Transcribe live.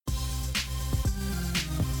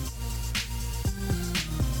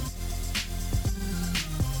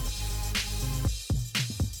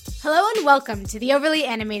Hello and welcome to the Overly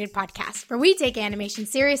Animated Podcast, where we take animation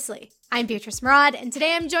seriously. I'm Beatrice Murad, and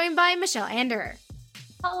today I'm joined by Michelle Anderer.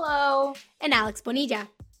 Hello. And Alex Bonilla.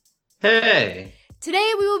 Hey.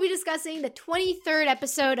 Today we will be discussing the 23rd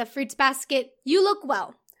episode of Fruits Basket, You Look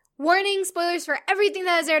Well. Warning, spoilers for everything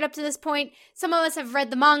that has aired up to this point. Some of us have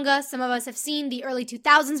read the manga, some of us have seen the early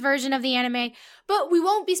 2000s version of the anime, but we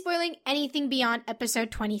won't be spoiling anything beyond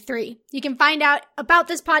episode 23. You can find out about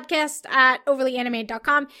this podcast at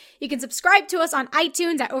overlyanimated.com. You can subscribe to us on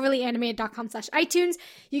iTunes at overlyanimated.com/iTunes.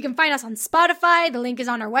 You can find us on Spotify. The link is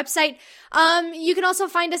on our website. You can also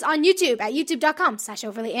find us on YouTube at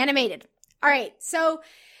youtube.com/overlyanimated. All right, so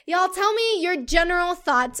y'all tell me your general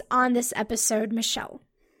thoughts on this episode, Michelle.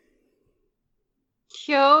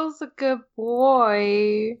 Kyo's a good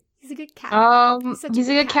boy. He's a good cat. He's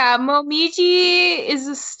a good cat. Momiji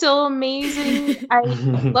is still amazing. I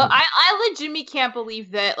legitimately can't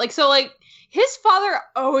believe that. His father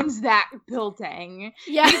owns that building.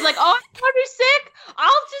 Yeah. He's like, oh, I'm sick.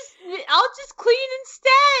 I'll just clean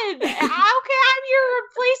instead. Okay, I'm your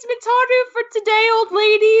replacement Taru for today, old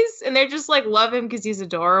ladies. And they're just like, love him because he's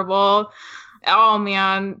adorable. Oh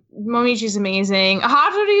man, Momiji's amazing.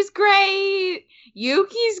 Hattori's great.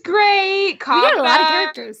 Yuki's great. Kaga, we got a lot of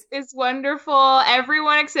characters. Is wonderful.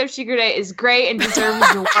 Everyone except Shigure is great and deserves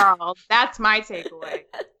the world. That's my takeaway.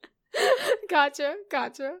 Gotcha.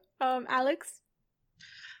 Alex?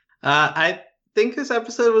 I think this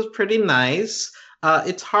episode was pretty nice.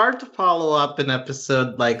 It's hard to follow up an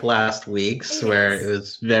episode like last week's where it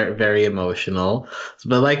was very, very emotional.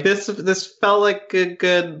 But like this felt like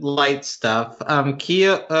good light stuff.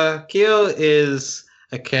 Kyo is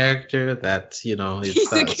a character that, He's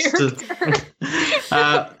a character.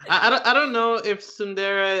 I don't know if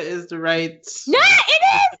Tsundere is the right. No, it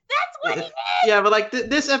is. That's what he is. Yeah, but like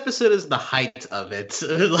this episode is the height of it.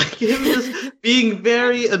 Like him just being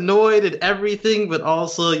very annoyed at everything, but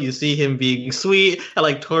also you see him being sweet, and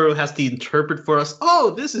like Toru has to interpret for us.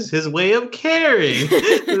 Oh, this is his way of caring.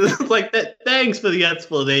 Like that. Thanks for the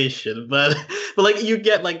explanation, but like you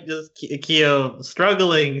get like just Kyo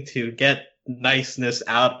struggling to get niceness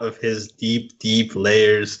out of his deep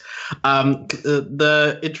layers.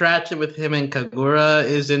 The interaction with him and Kagura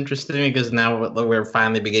is interesting because now we're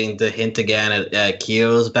finally beginning to hint again at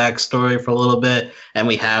Kyo's backstory for a little bit, and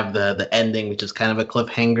we have the ending, which is kind of a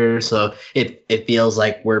cliffhanger. So it feels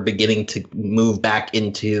like we're beginning to move back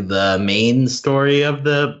into the main story of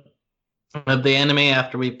the anime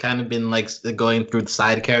after we've kind of been like going through the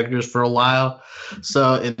side characters for a while.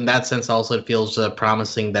 So in that sense, also it feels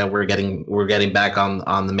promising that we're getting back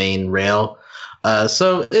on the main rail.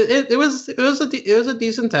 So it was a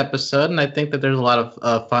decent episode, and I think that there's a lot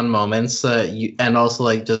of fun moments. And also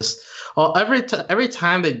like just every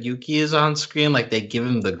time that Yuki is on screen, like they give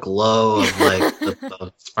him the glow of like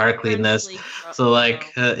the sparkliness. So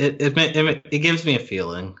like it gives me a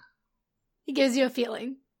feeling. He gives you a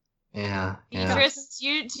feeling. Yeah. Chris, do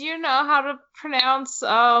you know how to pronounce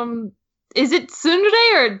is it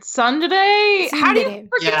tsundere or tsundere? How do you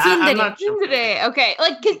forget tsundere? Okay,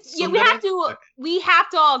 like we have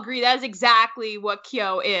to all agree that's exactly what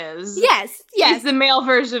Kyo is. Yes. He's the male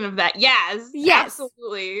version of that. Yes.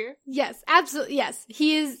 Absolutely. Yes, absolutely. Yes,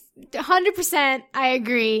 he is 100%. I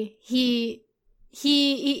agree. He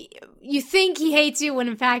you think he hates you when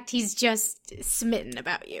in fact he's just smitten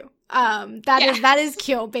about you. That is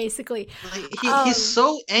Kyo basically. He's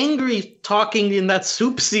so angry talking in that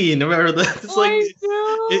soup scene where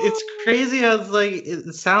it's crazy how it's like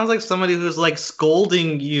it sounds like somebody who's like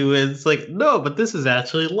scolding you, and it's like no, but this is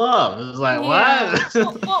actually love. It's like what?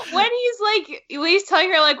 well, when he's telling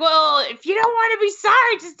her like, well, if you don't want to be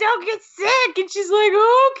sorry, just don't get sick, and she's like,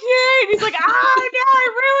 okay, and he's like, oh no, I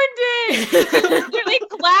ruined it. He literally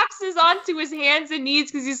collapses onto his hands and knees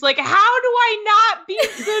because he's like, how do I not be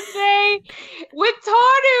good with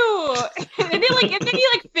Taru? And then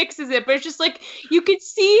he fixes it, but it's just like you could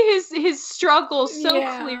see his struggle so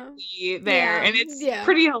clearly there, and it's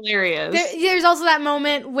pretty hilarious. There's also that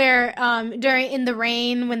moment where in the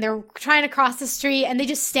rain when they're trying to cross the street and they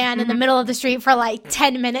just stand in the middle of the street for like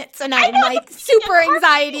 10 minutes, and I'm like super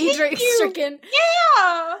anxiety stricken.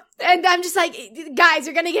 Yeah, and I'm just like, guys,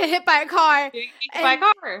 you're gonna get hit by a car.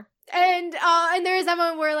 And there is that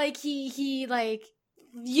moment where like he like.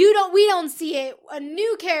 We don't see it. A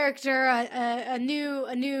new character, a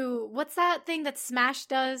new, what's that thing that Smash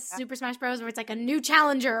does? Super Smash Bros. Where it's like a new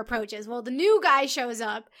challenger approaches. Well, the new guy shows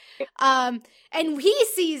up, and he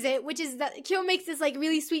sees it, which is that Kyo makes this like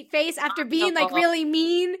really sweet face after being like really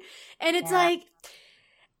mean, and it's like,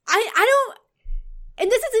 I don't.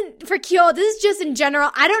 And this isn't for Kyo. This is just in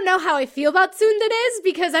general. I don't know how I feel about tsunderes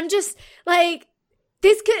because I'm just like.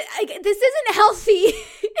 this isn't healthy.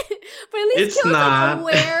 But at least It's Kyo's not.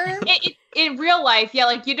 like aware. In real life, yeah,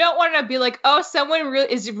 like you don't want to be like, oh, someone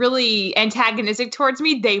is really antagonistic towards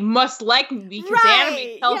me. They must like me because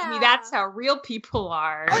anime tells me that's how real people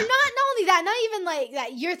are. Or not only that, not even like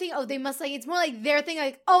that. Your thing, oh, they must like. It's more like their thing,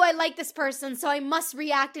 like, oh, I like this person, so I must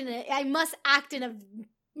I must act in a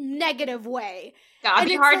negative way. Gotta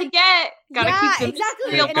be hard to get. Gotta keep them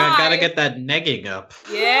exactly. real Gotta get that negging up.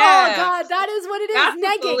 Yeah. Oh god, that is what it is. That's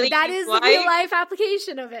Negging. That is the real life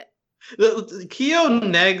application of it. Kyo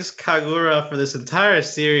negs Kagura for this entire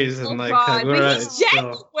series, and God, Kagura but he's is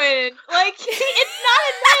genuine. Like it's not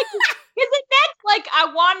a neg. It's a neg. Like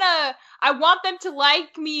I want them to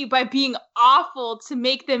like me by being awful to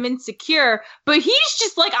make them insecure. But he's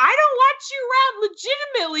just like, I don't want you around.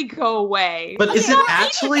 Legitimately, go away. But is it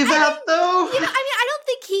actually that though? Yeah, I mean, I don't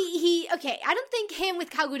think I don't think him with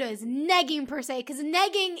Kagura is negging per se, because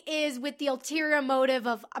negging is with the ulterior motive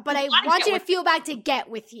of, but I want you to feel bad to get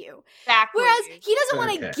with you. Exactly. Whereas he doesn't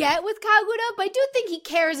want to get with Kagura, but I do think he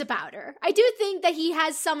cares about her. I do think that he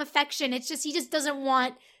has some affection. It's just he just doesn't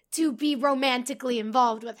want to be romantically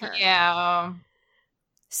involved with her. Yeah.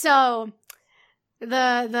 So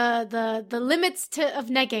the limits of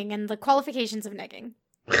negging and the qualifications of negging.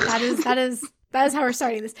 That is how we're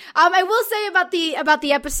starting this. I will say about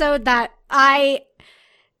the episode that I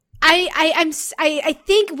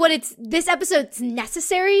think this episode's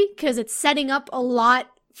necessary because it's setting up a lot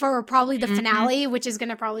for probably the finale, which is going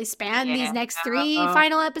to probably span these next 3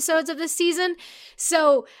 final episodes of this season.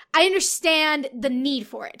 So I understand the need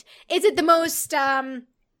for it. Is it the most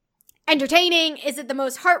entertaining? Is it the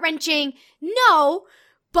most heart-wrenching? No.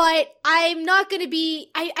 But I'm not going to be,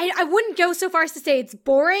 I wouldn't go so far as to say it's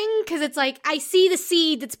boring, because it's like, I see the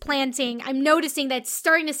seed that's planting. I'm noticing that it's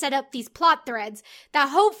starting to set up these plot threads that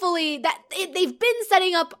hopefully, they've been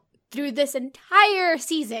setting up through this entire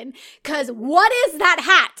season. Because what is that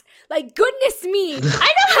hat? Like, goodness me. I know, that's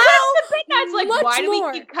the thing. It's like, why do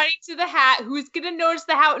more? we keep cutting to the hat? Who's going to notice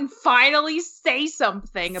the hat and finally say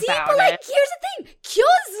something about but like, it? here's the thing.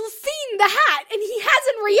 Kyo's seen the hat, and he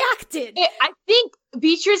hasn't reacted. I think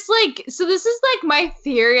Beatrice, like, so this is like my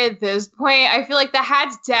theory at this point. I feel like the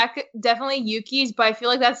hat's definitely Yuki's, but I feel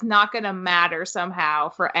like that's not going to matter somehow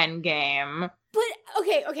for Endgame. But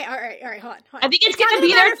okay, all right, hold on. I think it's gonna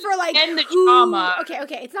be there for like end the drama. Okay,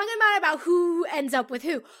 it's not gonna matter about who ends up with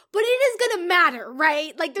who, but it is gonna matter,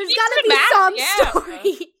 right? Like, there's gotta be some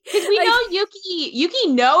story. Because we know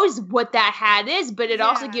Yuki knows what that hat is, but it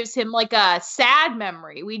also gives him like a sad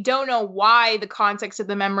memory. We don't know why the context of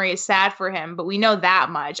the memory is sad for him, but we know that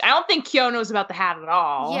much. I don't think Kyo knows about the hat at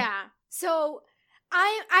all. Yeah. So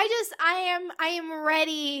I am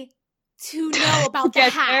ready to know about the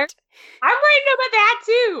hat. I'm ready to know about that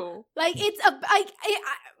too. Like,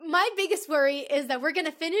 my biggest worry is that we're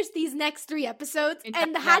gonna finish these next 3 episodes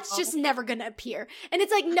and the hat's just never gonna appear. And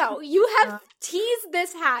it's like, no, you have teased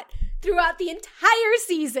this hat throughout the entire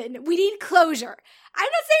season. We need closure. I'm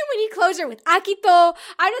not saying we need closure with Akito.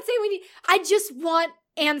 I'm not saying I just want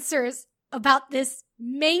answers about this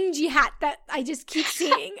mangy hat that I just keep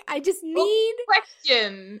seeing. I just need...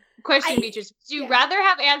 Question, Beatrice. Would you rather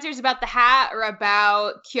have answers about the hat or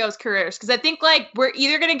about Kyo's careers? Because I think, like, we're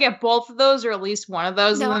either going to get both of those or at least one of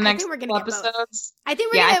those in the next couple episodes. I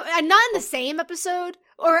think we're going to... Not in the same episode.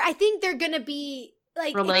 Or I think they're going to be,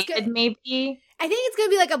 like... related, maybe? I think it's going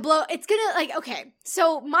to be, like, a blow... It's going to, like... Okay.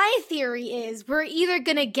 So, my theory is we're either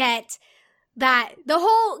going to get... that the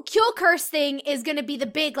whole Kyo curse thing is going to be the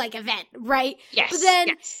big, like, event, right? Yes. But then,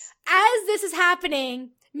 as this is happening,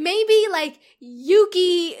 maybe, like,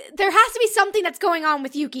 Yuki, there has to be something that's going on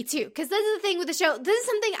with Yuki, too. Because this is the thing with the show. This is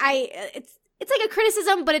something it's like a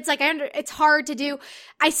criticism, but it's like, it's hard to do.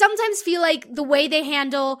 I sometimes feel like the way they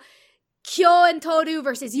handle Kyo and Toru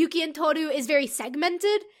versus Yuki and Toru is very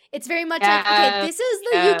segmented. It's very much like, okay, this is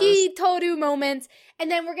the Yuki Toru moment,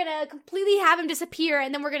 and then we're gonna completely have him disappear,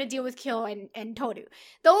 and then we're gonna deal with Kyo and Toru.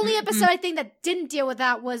 The only episode I think that didn't deal with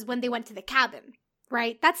that was when they went to the cabin,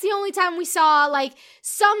 right? That's the only time we saw, like,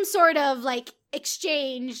 some sort of, like,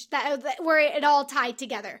 exchange that where it all tied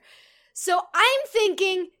together. So I'm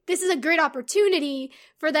thinking this is a great opportunity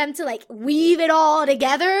for them to, like, weave it all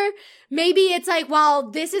together. Maybe it's like,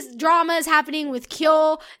 well, drama is happening with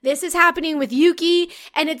Kyo, this is happening with Yuki,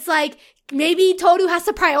 and it's like, maybe Toru has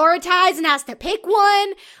to prioritize and has to pick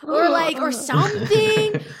one, or like, or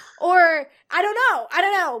something, or I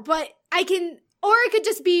don't know, but or it could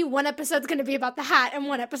just be one episode's going to be about the hat and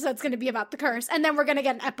one episode's going to be about the curse, and then we're going to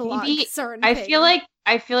get an epilogue.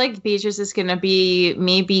 I feel like Beatrice is going to be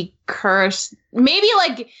maybe curse maybe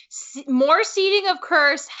like more seeding of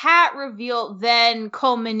curse, hat reveal, then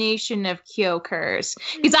culmination of Kyo curse.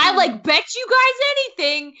 Because I like bet you guys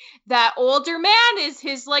anything that older man is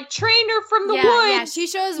his like trainer from the woods. Yeah, she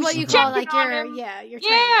shows what you call like your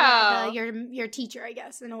trainer, your teacher, I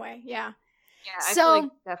guess, in a way. Yeah. Yeah. I feel like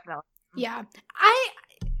definitely. Yeah.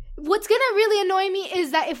 What's gonna really annoy me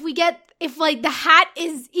is that if like the hat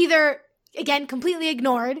is either again completely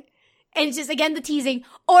ignored. And it's just, again, the teasing.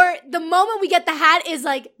 Or the moment we get the hat is,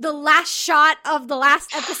 like, the last shot of the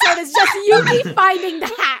last episode is just Yuki finding the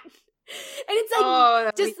hat. And it's,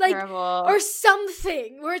 like, just, like, terrible. Or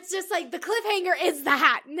something. Where it's just, like, the cliffhanger is the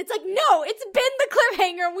hat. And it's like, no, it's been the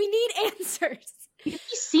cliffhanger. We need answers. You've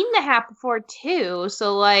seen the hat before, too.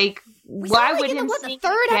 So, like, why would him see the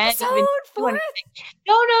third episode? Fourth?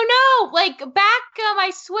 No. Like, back,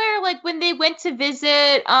 I swear, like, when they went to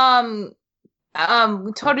visit,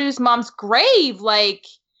 Toru's mom's grave, like,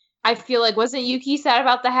 I feel like, wasn't Yuki sad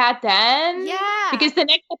about the hat then? Yeah. Because the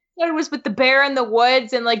next episode was with the bear in the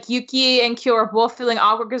woods, and, like, Yuki and Kyo are both feeling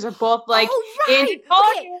awkward because they're both, like, right. Okay.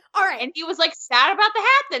 All right. And he was, like, sad about the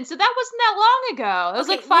hat then, so that wasn't that long ago. It was,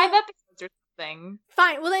 like, 5 episodes or something.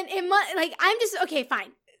 Fine. Well, then, okay,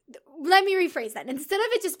 fine. Let me rephrase that. Instead of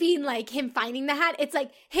it just being like him finding the hat, it's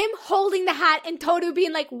like him holding the hat and Toru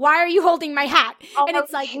being like, "Why are you holding my hat?" And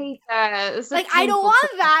it's like, I don't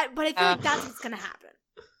want that, but I feel like that's what's gonna happen.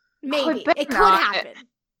 Maybe it could happen.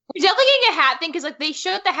 We're definitely getting a hat thing because like they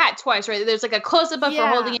showed the hat twice, right? There's like a close up of her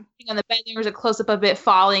holding it on the bed. There was a close up of it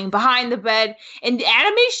falling behind the bed, and the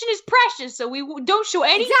animation is precious, so we don't show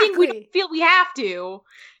anything we don't feel we have to.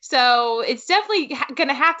 So it's definitely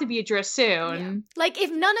gonna have to be addressed soon. Yeah. Like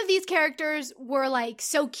if none of these characters were like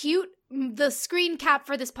so cute, the screen cap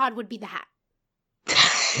for this pod would be the hat.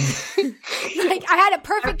 Like I had a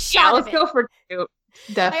perfect shot of it. Let's go for cute.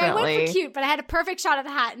 Definitely. I went for cute, but I had a perfect shot of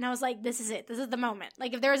the hat, and I was like, "This is it. This is the moment.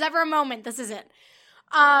 Like if there was ever a moment, this is it."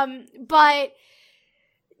 But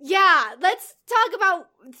yeah, let's talk about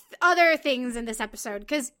other things in this episode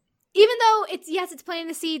because even though it's planting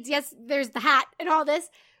the seeds, yes, there's the hat and all this.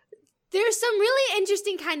 There's some really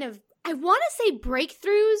interesting kind of, I want to say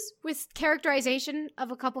breakthroughs with characterization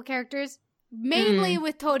of a couple characters, mainly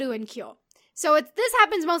with Toru and Kyo. So this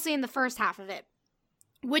happens mostly in the first half of it,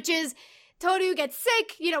 which is Toru gets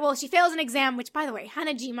sick, she fails an exam, which, by the way,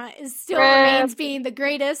 Hanajima still remains being the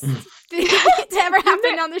greatest thing to ever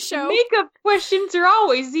happen on the show. Makeup questions are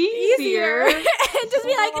always easier. And just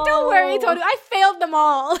be like, don't worry, Toru, I failed them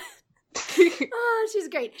all. Oh, she's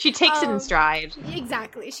great. She takes it in stride.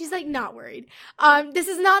 Exactly. She's like not worried. This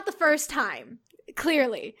is not the first time,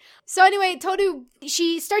 clearly. So anyway, Toru,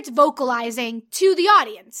 she starts vocalizing to the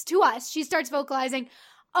audience, to us. She starts vocalizing,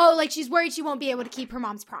 she's worried she won't be able to keep her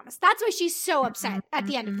mom's promise. That's why she's so upset at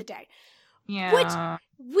the end of the day. Yeah. Which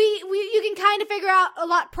you can kind of figure out a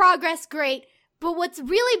lot progress, great. But what's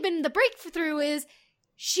really been the breakthrough is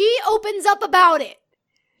she opens up about it.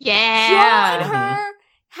 Yeah. Kyo and her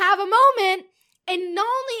have a moment, and not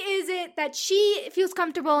only is it that she feels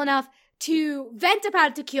comfortable enough to vent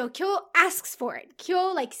about it to Kyo, Kyo asks for it.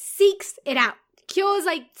 Kyo, seeks it out. Kyo is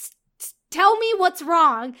like, tell me what's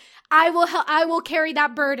wrong. I will carry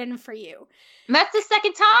that burden for you. And that's the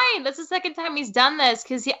second time. That's the second time he's done this,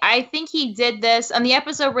 because I think he did this on the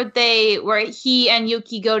episode where he and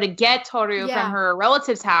Yuki go to get Toru from her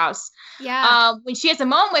relative's house. Yeah. When she has a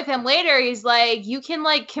moment with him later, he's like, you can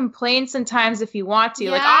complain sometimes if you want to.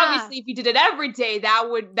 Yeah. Obviously, if you did it every day, that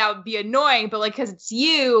would be annoying. But because it's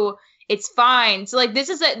you, it's fine. So this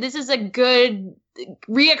is a good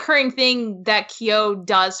reoccurring thing that Kyo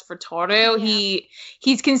does for Toru. Yeah.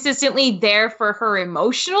 He's consistently there for her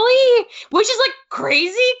emotionally, which is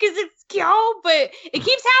crazy because it's Kyo, but it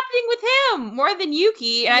keeps happening with him more than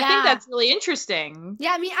Yuki, and I think that's really interesting.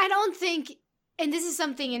 Yeah, I mean, I don't think, and this is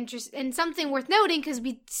something interesting and something worth noting because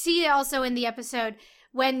we see it also in the episode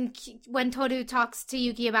when Toru talks to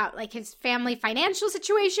Yuki about his family financial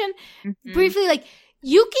situation. Mm-hmm. Briefly,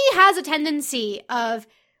 Yuki has a tendency of,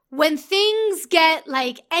 when things get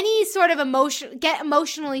any sort of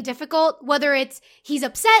emotionally difficult, whether it's he's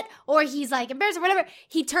upset or he's embarrassed or whatever,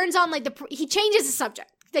 he turns on he changes the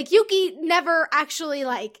subject. Yuki never actually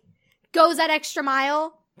goes that extra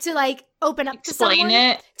mile to open up to someone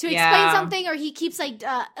to explain something, or he keeps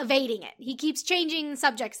evading it. He keeps changing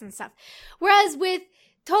subjects and stuff. Whereas with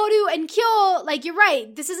Toru and Kyo, you're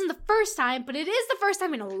right, this isn't the first time, but it is the first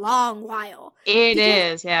time in a long while. It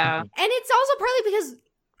is, yeah. And it's also partly because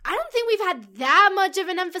I don't think we've had that much of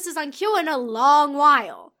an emphasis on Kyo in a long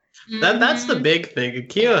while. That's the big thing.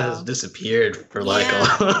 Kyo Yeah. has disappeared for like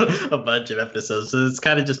a bunch of episodes, so it's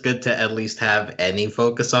kind of just good to at least have any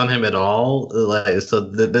focus on him at all. Like, so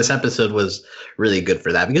this episode was really good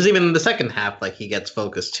for that, because even in the second half, like he gets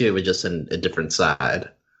focused too, but just in a different side.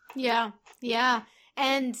 Yeah.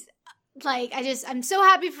 And like I'm so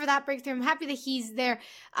happy for that breakthrough. I'm happy that he's there.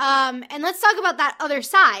 And let's talk about that other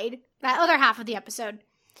side, that other half of the episode.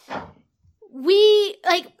 We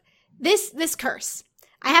like this curse.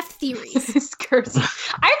 I have theories. This curse. I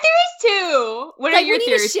have theories too. What are your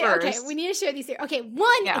theories first? Okay, we need to share these theories. Okay,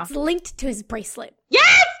 one, it's linked to his bracelet.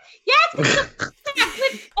 Yes! Oh, it has something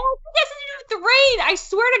to do with the rain. I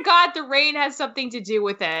swear to God, the rain has something to do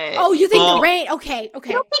with it. Oh, you think the rain? Okay.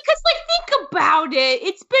 You know, because, like, think about it.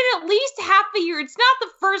 It's been at least half a year. It's not the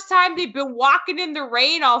first time they've been walking in the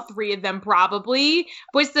rain, all three of them probably.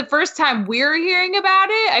 But it's the first time we're hearing about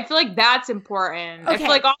it. I feel like that's important. Okay. I feel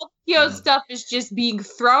like all Kyo's stuff is just being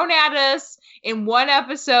thrown at us in one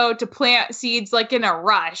episode to plant seeds, like, in a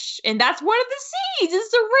rush. And that's one of the seeds.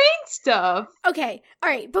 It's the rain stuff. Okay. All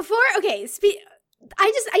right.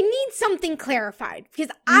 I need something clarified,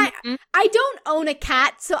 because I don't own a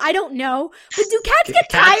cat, so I don't know. But do cats get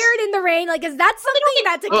tired in the rain? Like, is that something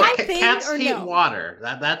that's a cat thing cats or hate no? water.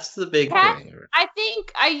 That's the big thing. I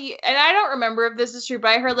think and I don't remember if this is true, but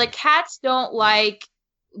I heard like cats don't like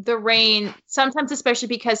the rain sometimes, especially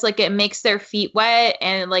because like it makes their feet wet,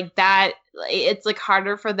 and like that it's like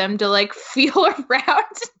harder for them to like feel around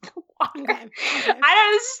the water. Okay. I don't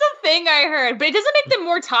know, this is the thing I heard, but it doesn't make them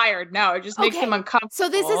more tired. No, it just makes them uncomfortable. So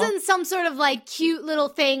this isn't some sort of like cute little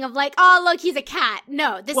thing of like, oh look, he's a cat.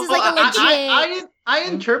 No, this is like a legit. I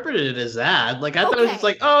interpreted it as that. Like, I thought it was just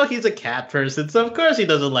like, oh, he's a cat person, so of course he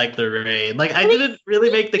doesn't like the rain. Like, I didn't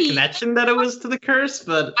really make the connection that it was to the curse,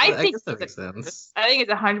 but I guess that makes sense. I think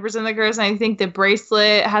it's 100% the curse, and I think the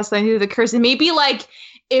bracelet has something to do with the curse. And maybe, like,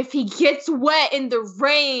 if he gets wet in the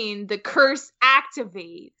rain, the curse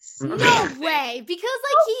activates. No way, because,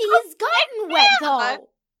 like, he's gotten wet, though.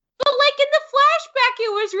 But, like, in the flashback,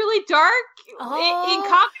 it was really dark. In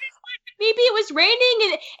Kakuna's maybe it was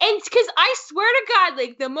raining, and because I swear to God,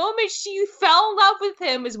 like, the moment she fell in love with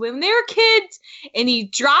him is when they were kids, and he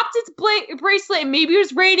dropped his bracelet, and maybe it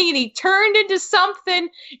was raining, and he turned into something.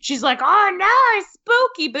 She's like, oh no, it's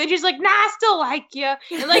spooky, but then she's like, nah, I still like you,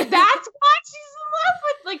 and like that's what she's in love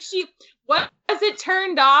with. Like, she wasn't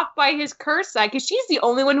turned off by his curse side, because she's the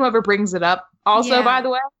only one who ever brings it up. Also, by the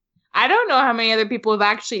way, I don't know how many other people have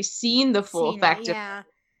actually seen the full effect of it.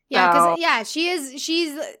 Yeah, because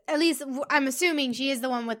she's at least I'm assuming she is the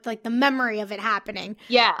one with like the memory of it happening.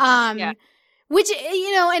 Yeah. Which,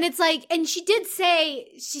 you know, and it's like, and she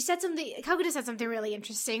said something, Kakuna said something really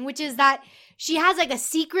interesting, which is that she has like a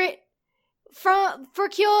secret for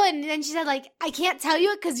Kyo, and then she said like, I can't tell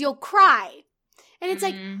you it because you'll cry. And it's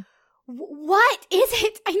like, what is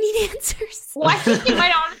it? I need answers. Well, I think it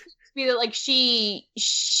might honestly be that like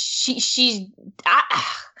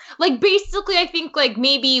like, basically, I think, like,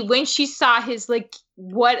 maybe when she saw his, like,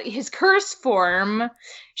 his curse form,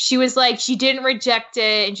 she was like, she didn't reject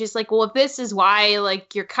it, and she's like, well, if this is why,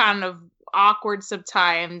 like, you're kind of awkward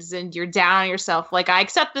sometimes, and you're down on yourself, like, I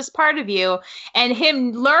accept this part of you, and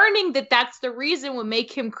him learning that that's the reason would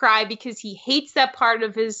make him cry, because he hates that part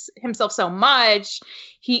of himself so much,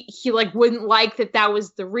 he like, wouldn't like that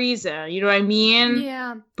was the reason, you know what I mean?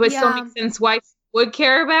 Yeah. But it still makes sense why she would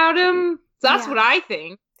care about him. So that's what I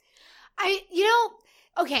think.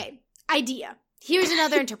 Idea. Here's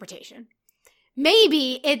another interpretation.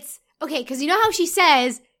 Maybe it's, okay, because you know how she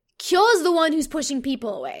says, Kyo's the one who's pushing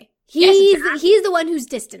people away. He's the one who's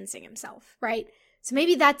distancing himself, right? So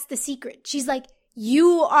maybe that's the secret. She's like,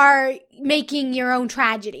 you are making your own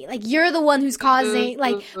tragedy. Like, you're the one who's causing,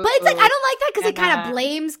 like, but it's like, I don't like that because it kind of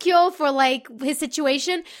blames Kyo for, like, his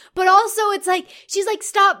situation. But also, it's like, she's like,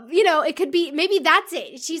 stop, you know, it could be, maybe that's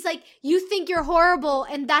it. She's like, you think you're horrible,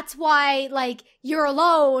 and that's why, like, you're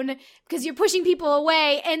alone, because you're pushing people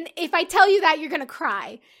away. And if I tell you that, you're gonna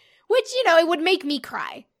cry. Which, you know, it would make me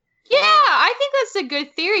cry. Yeah, I think that's a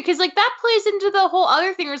good theory, because, like, that plays into the whole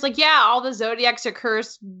other thing where it's like, yeah, all the Zodiacs are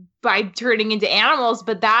cursed by turning into animals,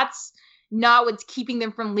 but that's not what's keeping them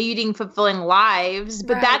from leading fulfilling lives,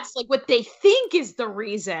 but that's, like, what they think is the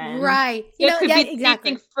reason. Right. It could be the same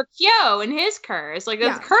thing for Kyo and his curse. Like,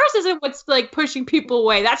 the curse isn't what's, like, pushing people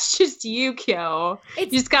away. That's just you, Kyo. You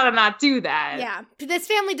just gotta not do that. Yeah. This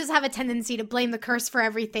family does have a tendency to blame the curse for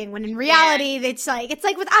everything, when in reality, it's like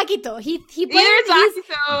with Akito. He blames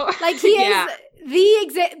Akito. Like, he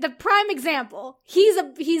is the prime example.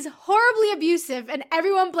 He's horribly abusive, and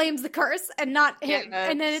everyone blames the curse and not him.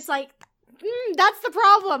 And then it's like, that's the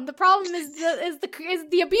problem. The problem is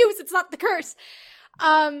the abuse. It's not the curse.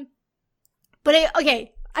 But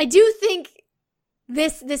I do think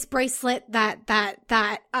this bracelet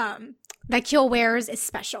that Kyo wears is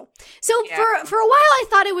special. So for a while I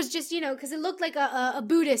thought it was just, because it looked like a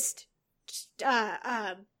Buddhist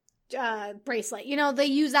bracelet. They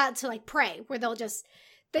use that to like pray, where they'll just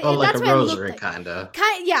like that's a rosary kind of.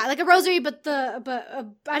 Yeah, like a rosary, but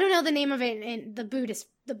I don't know the name of it in the Buddhist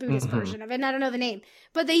version of it, and I don't know the name,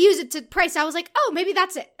 but they use it to pray. So I was like, oh, maybe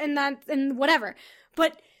that's it, and whatever.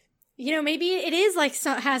 But maybe it is like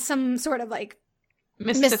has some sort of like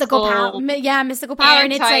mystical power. Yeah, mystical power,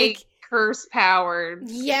 and it's like curse powered.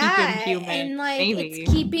 Yeah, human. And like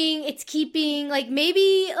maybe. it's keeping like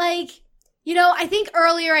maybe like I think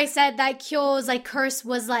earlier I said that Kyo's like curse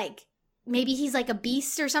was like maybe he's like a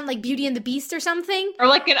beast or something, like Beauty and the Beast or something, or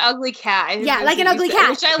like an ugly cat. Yeah, like an ugly cat,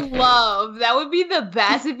 which I love. That would be the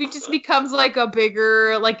best if he just becomes like a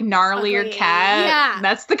bigger, like gnarlier cat. Yeah,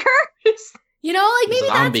 that's the curse. Like maybe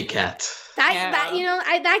zombie cat.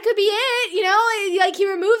 That could be it. Like he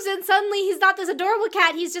removes it and suddenly he's not this adorable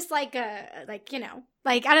cat. He's just like like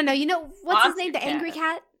I don't know. What's his name? The angry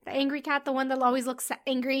cat. The angry cat, the one that always looks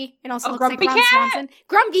angry and also looks like Ron Swanson.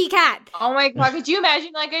 Grumpy cat. Oh my god, could you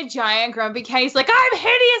imagine like a giant grumpy cat? He's like, I'm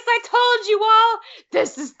hideous, I told you all.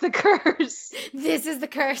 This is the curse. This is the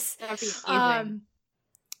curse. That'd be amazing.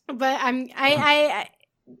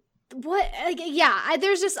 But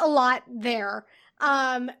there's just a lot there.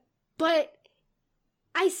 But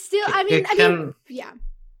I still, yeah.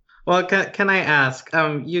 Well, can I ask,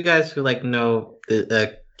 you guys who like know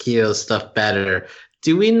the Kyo stuff better,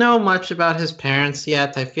 do we know much about his parents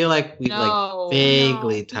yet? I feel like we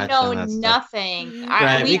vaguely touched on that nothing.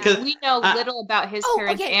 Right, we know little about his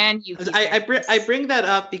parents and Yuki's I bring that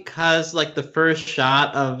up because like the first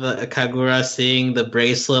shot of Kagura seeing the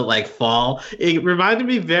bracelet like fall, it reminded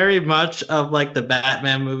me very much of like the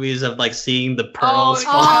Batman movies of like seeing the pearls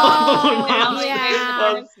fall.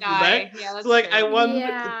 That's like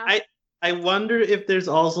true. I wonder if there's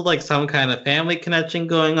also like some kind of family connection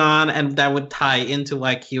going on, and that would tie into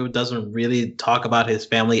why Kyo doesn't really talk about his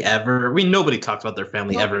family ever. I mean, nobody talks about their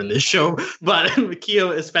family ever in this show, but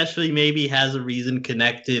Kyo especially maybe has a reason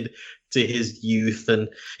connected to his youth, and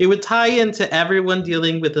it would tie into everyone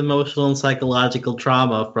dealing with emotional and psychological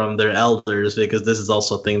trauma from their elders, because this is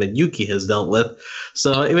also a thing that Yuki has dealt with.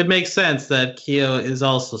 So it would make sense that Kyo is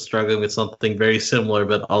also struggling with something very similar,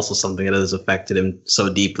 but also something that has affected him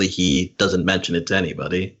so deeply he doesn't mention it to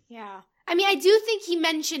anybody. Yeah. I mean, I do think he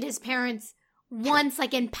mentioned his parents once,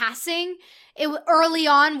 like in passing, early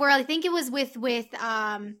on, where I think it was with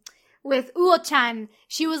Uo-chan.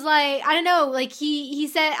 She was like, I don't know, like he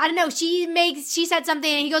said, I don't know, she said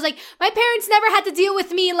something and he goes like, my parents never had to deal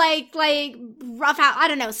with me like rough out, I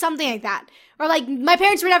don't know, something like that. Or like, my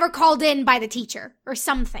parents were never called in by the teacher or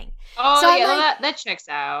something. Oh, so yeah, that checks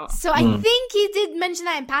out. So I think he did mention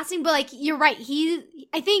that in passing, but like, you're right,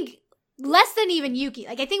 I think less than even Yuki.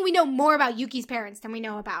 Like, I think we know more about Yuki's parents than we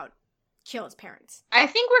know about Kyo's parents. I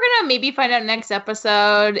think we're gonna maybe find out next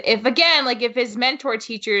episode if his mentor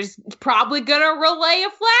teacher's probably gonna relay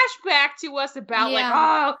a flashback to us about like,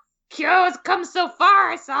 oh, Kyo's come so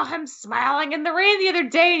far. I saw him smiling in the rain the other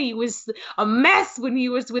day, and he was a mess when he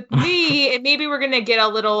was with me. And maybe we're gonna get a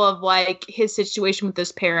little of like his situation with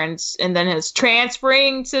his parents, and then his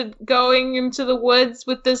transferring to going into the woods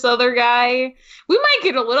with this other guy. We might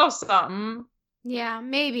get a little something. Yeah,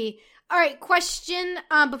 maybe. All right, question,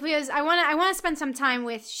 because I want to spend some time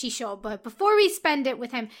with Shisho, but before we spend it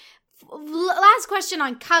with him, last question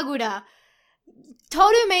on Kagura.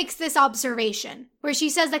 Toru makes this observation where she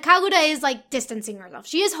says that Kagura is like distancing herself.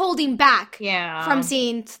 She is holding back from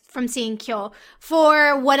seeing Kyo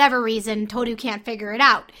for whatever reason. Toru can't figure it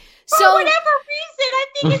out. For whatever reason, I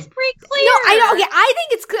think it's pretty clear. No, I know. Okay, I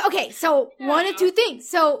think it's clear. Okay, so one of two things.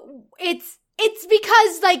 So it's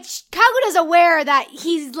because, like, Kagura's aware that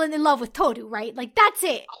he's in love with Toru, right? Like, that's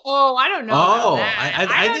it. Oh, I don't know about that.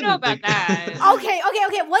 I don't know about that. Okay.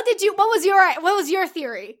 What was your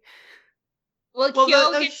theory? Well,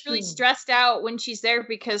 Kyo gets really stressed out when she's there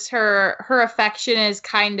because her affection is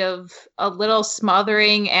kind of a little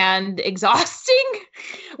smothering and exhausting,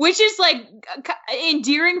 which is, like,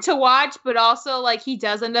 endearing to watch, but also, like, he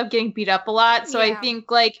does end up getting beat up a lot. So I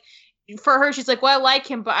think, like, for her, she's like, well, I like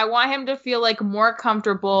him, but I want him to feel like more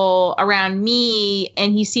comfortable around me,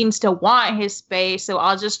 and he seems to want his space, so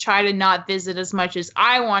I'll just try to not visit as much as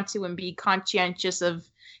I want to and be conscientious of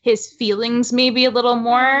his feelings maybe a little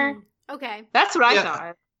more. Okay. That's what I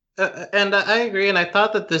thought. And I agree, and I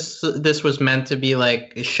thought that this was meant to be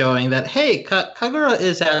like showing that hey, Kagura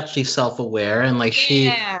is actually self-aware, and like she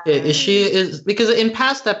is because in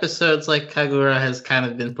past episodes, like Kagura has kind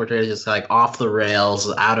of been portrayed as just like off the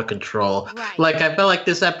rails, out of control. Right. Like I felt like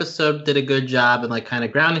this episode did a good job and like kind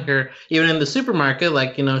of grounding her, even in the supermarket.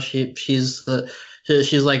 Like she's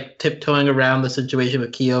like tiptoeing around the situation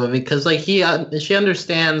with Kyo because like she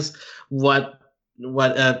understands what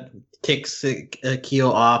ticks Kyo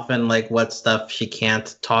off and like what stuff she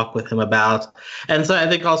can't talk with him about. And so I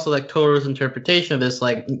think also like Toru's interpretation of this,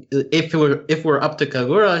 like if we're up to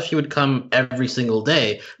Kagura, she would come every single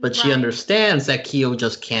day, but she understands that Kyo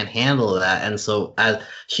just can't handle that, and so as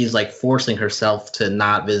she's like forcing herself to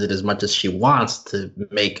not visit as much as she wants to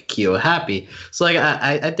make Kyo happy. So like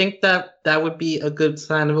I think that would be a good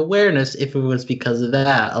sign of awareness if it was because of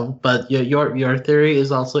that. But your theory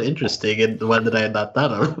is also interesting and one that I had not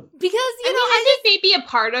thought of. Because I think maybe a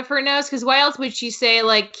part of her knows, because why else would she say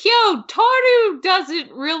like, Kyo, Toru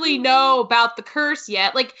doesn't really know about the curse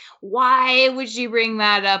yet? Like, why would she bring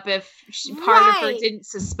that up if part of her didn't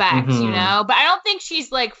suspect, you know? But I don't think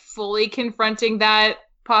she's like fully confronting that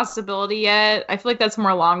possibility yet. I feel like that's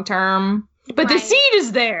more long term. But the seed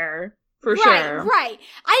is there. For sure. Right.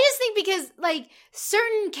 I just think because, like,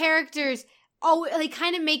 certain characters like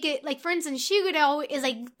kind of make it, like, for instance, Shigure is,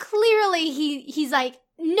 like, clearly he's, like,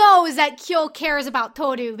 knows that Kyo cares about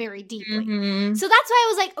Toru very deeply. Mm-hmm. So that's why I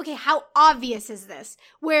was like, okay, how obvious is this?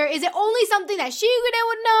 Where is it only something that Shigure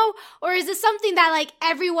would know? Or is it something that, like,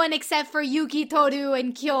 everyone except for Yuki, Toru,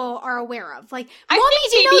 and Kyo are aware of? Like,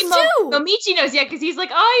 Momichi knows too! Momichi knows, yeah, because he's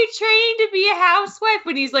like, oh, you're training to be a housewife,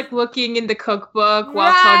 when he's, like, looking in the cookbook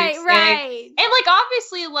while Toru's sick. And, like,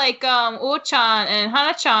 obviously, like, O-chan and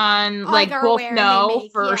Hana-chan, like both know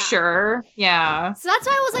for sure. Yeah. So that's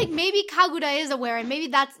why I was like, maybe Kagura is aware, and maybe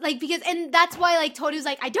that's like and that's why like Toru's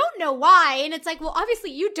like, I don't know why, and it's like, well,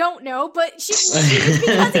 obviously you don't know, but it's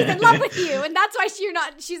because he's in love with you, and that's why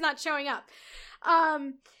she's not showing up.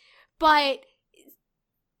 But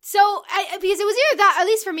so because it was either that, at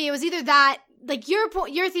least for me, it was either that like your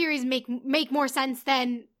theories make more sense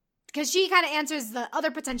than, because she kind of answers the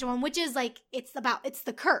other potential one, which is like it's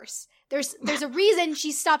the curse. There's a reason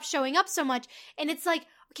she stopped showing up so much, and it's like,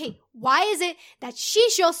 okay, why is it that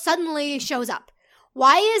Shisho suddenly shows up?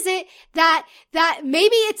 Why is it that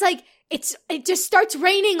maybe it's like it just starts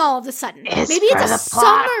raining all of a sudden? Maybe it's a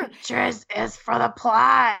summer. It's for the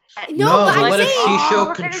plot. No, but I'm what saying, if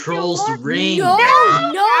Shisho controls the rain?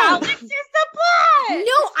 No. This is the plot.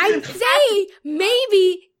 No, I'm saying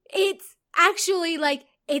maybe it's actually like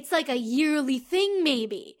it's like a yearly thing,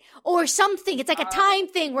 maybe. Or something. It's like a time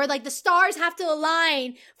thing where like the stars have to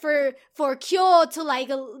align for Kyo to like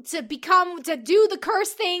to do the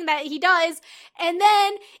curse thing that he does. And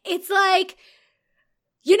then it's like,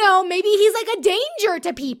 you know, maybe he's like a danger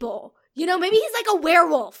to people. You know, maybe he's like a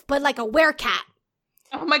werewolf, but like a werecat.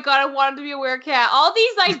 Oh my god, I want him to be a werecat. All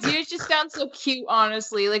these ideas just sound so cute,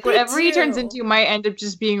 honestly. Like whatever he turns into might end up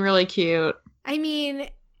just being really cute. I mean,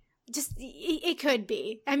 just it could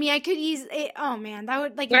be. I mean, I could use it. Oh man, that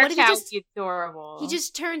would like. What if he just be adorable? He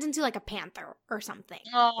just turns into like a panther or something.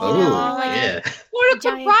 Oh, you know? Like, yeah. What if he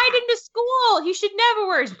ride into school? He should never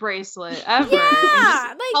wear his bracelet ever.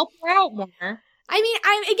 Yeah, like help her out more. I mean,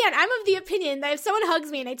 I'm of the opinion that if someone hugs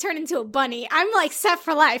me and I turn into a bunny, I'm like set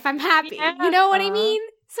for life. I'm happy. Yeah. You know what I mean?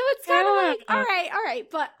 So it's kind of like, all right,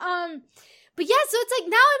 but yeah. So it's like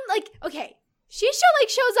now I'm like, okay, Shisho like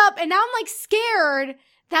shows up, and now I'm like scared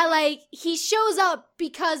that, like, he shows up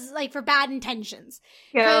because, like, for bad intentions.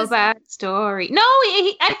 Go back story. No,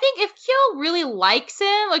 I think if Kyo really likes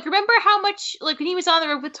him, like, remember how much, like, when he was on the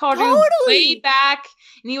road with Toru way back,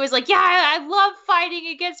 and he was like, yeah, I love fighting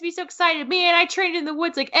against me, so excited. Man, I trained in the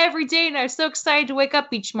woods, like, every day, and I was so excited to wake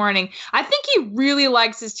up each morning. I think he really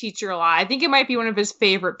likes his teacher a lot. I think it might be one of his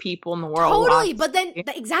favorite people in the world. Totally, but then,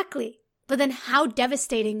 exactly. But then how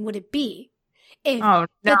devastating would it be if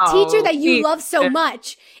the teacher that you love so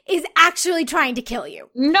much is actually trying to kill you?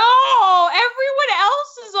 No! Everyone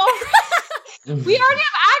else is already... We already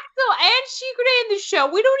have Axel and Shigure in the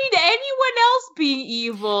show. We don't need anyone else being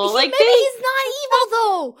evil. Maybe he's not evil,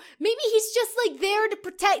 though. Maybe he's just, like, there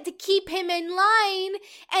to keep him in line.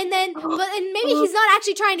 And maybe he's not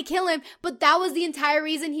actually trying to kill him, but that was the entire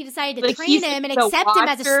reason he decided to train him and accept him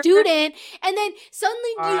as a student. And then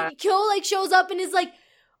suddenly Kyo, like, shows up and is like,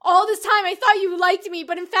 all this time I thought you liked me,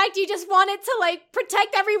 but in fact you just wanted to, like,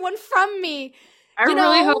 protect everyone from me. I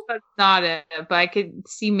really hope that's not it, but I could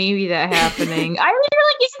see maybe that happening. I mean,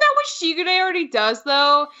 like, isn't that what Shigure already does,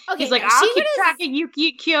 though? Okay, he's like, I'll keep tracking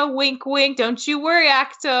Yuki, Kyo, wink, wink, don't you worry,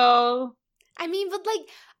 Acto. I mean, but, like,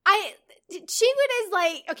 Shigure is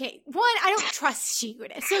like, okay, one, I don't trust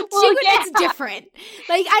Shigure. So Well, Shigure yeah. is different.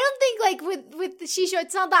 Like, I don't think, like, with Shisho,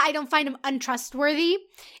 it's not that I don't find him untrustworthy.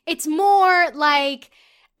 It's more like,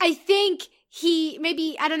 I think he,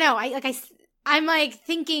 maybe, I don't know, I'm like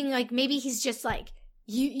thinking, like, maybe he's just like,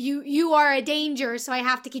 you are a danger, so I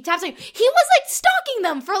have to keep tabs on you. He was like stalking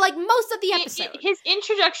them for like most of the episode. His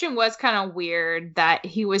introduction was kind of weird that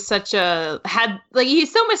he was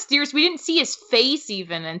he's so mysterious. We didn't see his face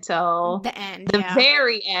even until The end, the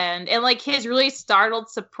very end. And like his really startled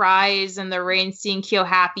surprise and the rain seeing Kyo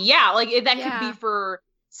happy. Yeah, like that could be for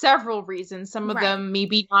several reasons. Some of them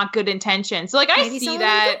maybe not good intentions. So like I Maybe see some of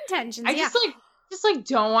that. them good intentions, I just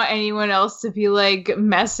don't want anyone else to be like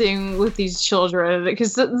messing with these children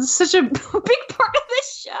because it's such a big part of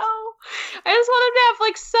this show. I just want them to have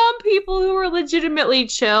like some people who are legitimately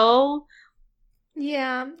chill.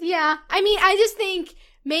 Yeah. I mean, I just think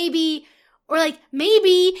maybe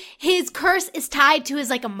his curse is tied to his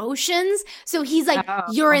like emotions. So he's like,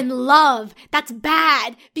 you're in love. That's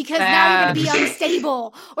bad because now you're gonna be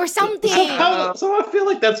unstable or something. So I feel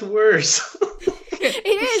like that's worse.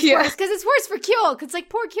 It is worse because it's worse for Kyo. Because like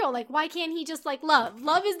poor Kyo, like why can't he just like love?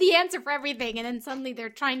 Love is the answer for everything, and then suddenly they're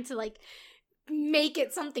trying to like make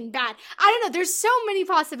it something bad. I don't know. There's so many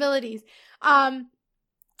possibilities.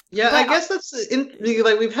 Yeah, I guess that's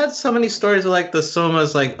like we've had so many stories of like the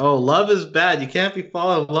Soma's like, oh, love is bad. You can't be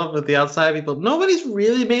falling in love with the outside people. Nobody's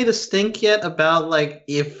really made a stink yet about like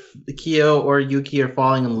if Kyo or Yuki are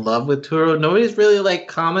falling in love with Turo. Nobody's really like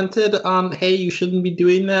commented on, hey, you shouldn't be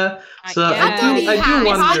doing that. So I do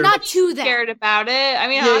wonder. I'm not too scared about it. I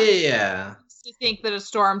mean, yeah. I think that a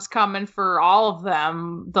storm's coming for all of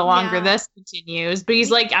them the longer this continues. But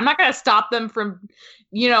he's like, I'm not going to stop them from,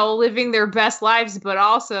 living their best lives. But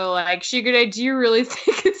also, like, Shigure, do you really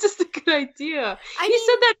think it's just a good idea? He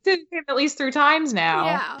said that to him at least 3 times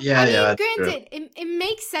now. Yeah. Granted, it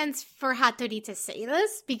makes sense for Hattori to say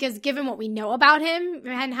this because given what we know about him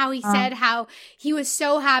and how he said how he was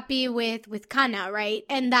so happy with Kana, right?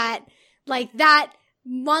 And that, like, that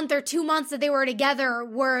month or 2 months that they were together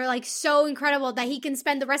were like so incredible that he can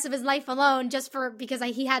spend the rest of his life alone just because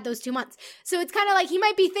he had those 2 months. So it's kind of like he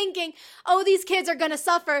might be thinking, oh, these kids are gonna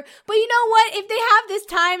suffer, but you know what? If they have this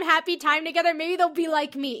happy time together, maybe they'll be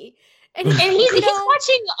like me. And he's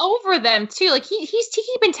watching over them too. Like he's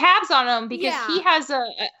keeping tabs on them because he has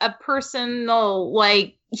a personal,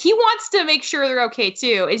 like, he wants to make sure they're okay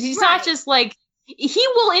too. He's not just like, he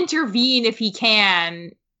will intervene if he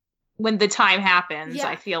can when the time happens.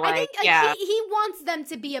 I feel like, he wants them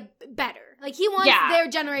to be better. Like he wants their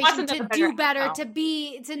generation to do better,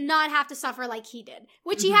 to not have to suffer like he did,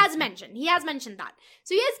 which he has mentioned. He has mentioned that.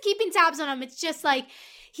 So he is keeping tabs on them. It's just like,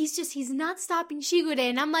 he's not stopping Shigure.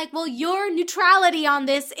 And I'm like, well, your neutrality on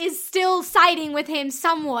this is still siding with him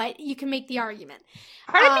somewhat. You can make the argument.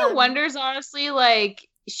 Part of me wonders, honestly, like,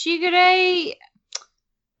 Shigure,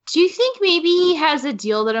 do you think maybe he has a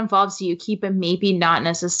deal that involves Yuki, but maybe not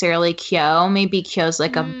necessarily Kyo? Maybe Kyo's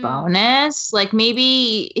like a bonus? Like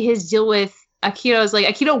maybe his deal with Akito is like,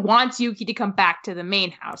 Akito wants Yuki to come back to the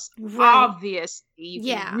main house. Right. Obviously.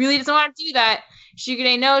 He really doesn't want to do that.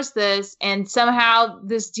 Shigure knows this, and somehow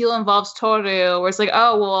this deal involves Toru, where it's like,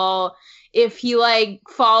 oh, well, if he like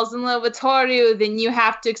falls in love with Toru, then you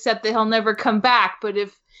have to accept that he'll never come back. But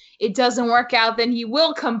if it doesn't work out, then he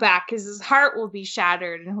will come back because his heart will be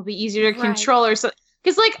shattered and he'll be easier to control or so.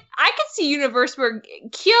 Because, like, I could see a universe where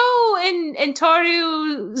Kyo and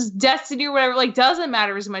Toru's destiny or whatever, like, doesn't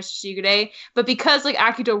matter as much to Shigure. But because, like,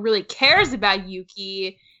 Akito really cares about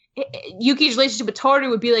Yuki's relationship with Toru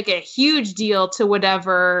would be, like, a huge deal to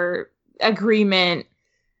whatever agreement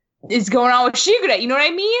is going on with Shigure. You know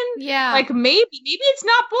what I mean? Yeah. Like, maybe it's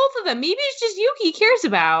not both of them. Maybe it's just Yuki he cares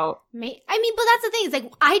about. I mean, but that's the thing. It's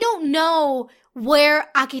like, I don't know where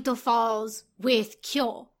Akito falls with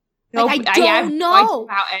Kyo. Like, I don't know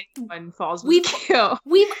how anyone falls with Kyo.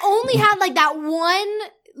 We've only had, like, that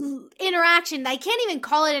one interaction. I can't even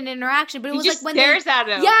call it an interaction, but it was like when stares at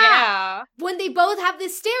him. Yeah. When they both have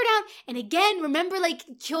this stare down. And again, remember, like,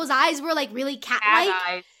 Kyo's eyes were, like, really cat-like. Cat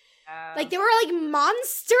eyes. Like, they were, like,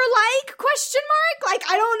 monster-like, question mark? Like,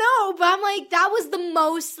 I don't know, but I'm like, that was the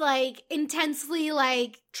most, like, intensely,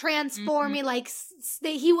 like, transforming, like,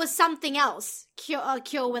 he was something else,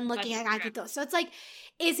 Kyo when looking at Akito. So it's like,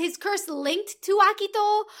 is his curse linked to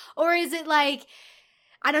Akito? Or is it, like,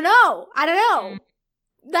 I don't know. I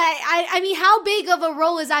mean, how big of a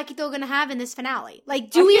role is Akito going to have in this finale? Like,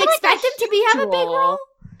 do we expect him to have a big role?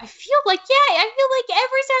 I feel like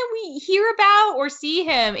every time we hear about or see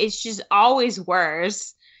him, it's just always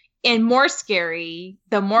worse and more scary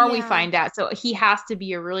the more we find out. So he has to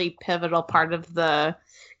be a really pivotal part of the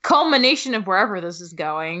culmination of wherever this is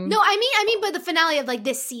going. No, I mean, but the finale of like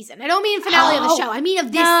this season. I don't mean finale of the show. I mean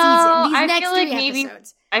of this season. These next feel like 3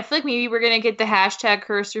 episodes. I feel like maybe we're gonna get the hashtag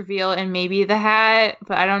curse reveal and maybe the hat,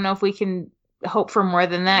 but I don't know if we can hope for more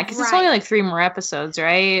than that because it's only like 3 more episodes,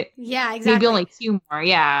 right? Yeah, exactly. Maybe only 2 more.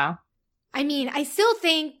 Yeah. I mean, I still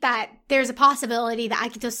think that there's a possibility that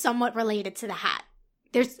Akito's somewhat related to the hat.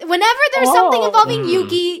 Whenever there's something involving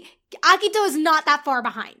Yuki, Akito is not that far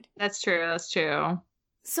behind. That's true.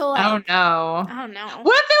 So like, I don't know.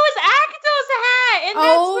 What if it was Akito's hat? And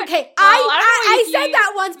okay. I said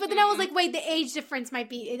that once, but then I was like, wait, the age difference might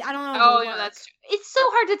be. I don't know. Oh, yeah, that's true. It's so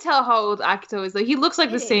hard to tell how old Akito is. Like, he looks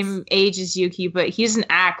like the same age as Yuki, but he doesn't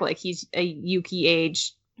act like he's a Yuki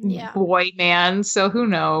age boy man. So who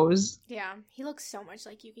knows? Yeah, he looks so much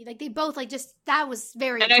like Yuki. Like they both that was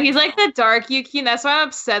very. I know he's like the dark Yuki, and that's why I'm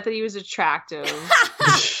upset that he was attractive.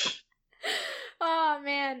 Oh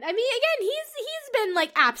man, I mean, again, he's been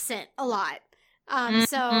like absent a lot.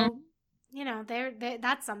 So you know,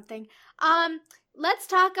 that's something. Let's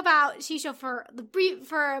talk about Shisho for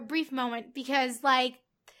a brief moment because like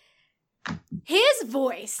his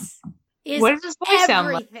voice is what does his voice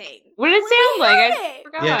sound like? What did it sound like? I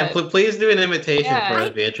forgot. Yeah, please do an imitation for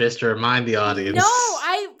us, Beatrice, to remind the audience. No,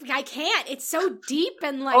 I can't. It's so deep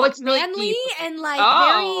and like it's manly really and like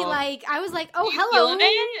very like I was like, oh, hello.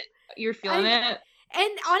 You're feeling it?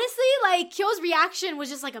 And honestly, like Kyo's reaction was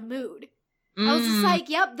just like a mood. I was just like,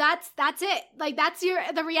 yep, that's it. Like that's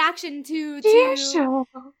the reaction to Shisho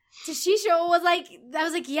was like I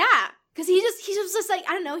was like, yeah. Cause he was just like,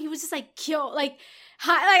 I don't know, he was just like Kyo, like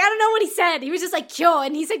I don't know what he said. He was just like Kyo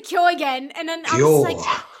and he said Kyo again. And then I was just like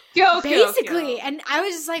Kyo, basically. And I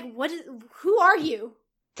was just like, who are you?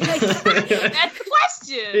 Like, that's the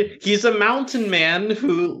question. He's a mountain man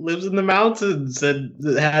who lives in the mountains and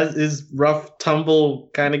is rough tumble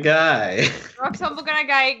kind of guy. Rough tumble kind of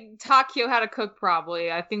guy taught Kyo how to cook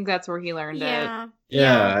probably. I think that's where he learned it.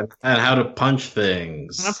 Yeah, and how to punch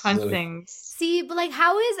things. See, but like,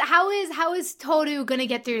 how is Toru gonna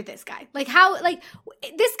get through this guy? Like, how, like,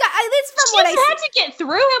 this guy? It's from what I had to get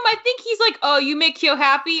through him. I think he's like, oh, you make Kyo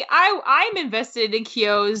happy. I'm invested in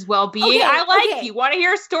Kyo's well-being. Okay, I like you. Want to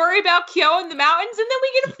hear a story about Kyo in the mountains, and then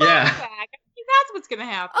we get a flashback. I think that's what's gonna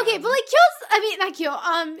happen. Okay, but like not Kyo.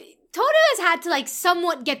 Toru has had to like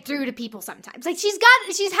somewhat get through to people sometimes. Like she's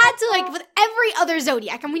had to like with every other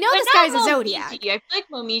Zodiac, and we know this guy's a Zodiac. I feel like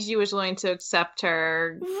Momiji was willing to accept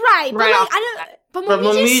her, right? But like, but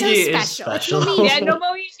Momiji is so special. Momiji. Yeah, no,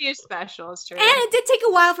 Momiji is special. It's true, and it did take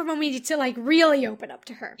a while for Momiji to like really open up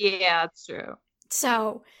to her. Yeah, that's true.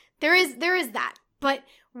 So there is that. But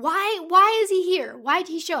why is he here? Why did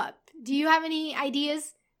he show up? Do you have any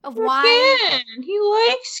ideas? Of why? Again, he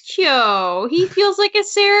likes Kyo. He feels like a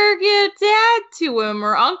surrogate dad to him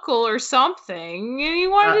or uncle or something. And he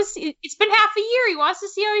wanted to see. It's been half a year. He wants to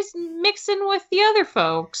see how he's mixing with the other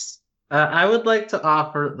folks. I would like to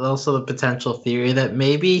offer also the potential theory that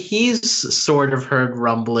maybe he's sort of heard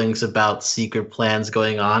rumblings about secret plans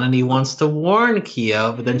going on and he wants to warn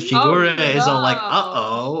Kyo, but then Shigure is all like,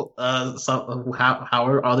 so how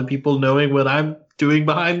are other people knowing what I'm doing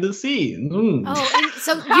behind the scenes? Oh, and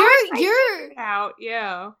so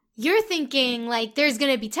you're thinking like there's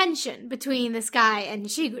gonna be tension between this guy and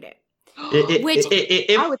Shigure.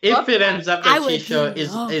 If it ends up that Shisho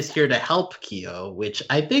is here to help Kyo, which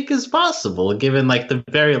I think is possible given like the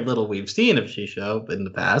very little we've seen of Shisho in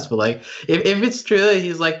the past, but like if it's true that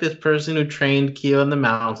he's like this person who trained Kyo in the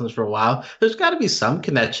mountains for a while, there's got to be some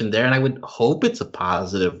connection there, and I would hope it's a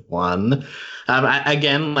positive one.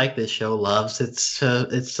 Again, like this show loves its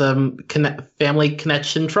family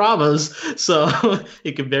connection traumas, so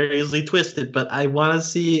it could very easily twist it. But I want to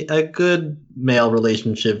see a good male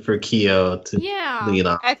relationship for Kyo to lead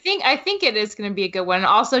on. I think it is going to be a good one. And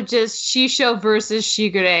also, just Shisho versus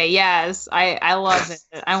Shigure. Yes, I love it.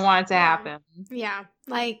 I want it to happen. Yeah,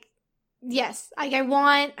 like. Yes, like I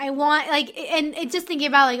want like, and just thinking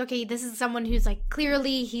about like, okay, this is someone who's like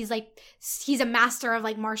clearly he's a master of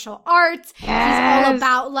like martial arts. Yes. He's all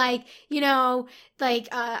about like, you know, like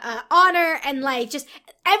honor and like just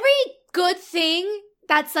every good thing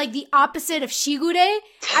that's like the opposite of Shigure.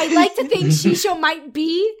 I like to think Shisho might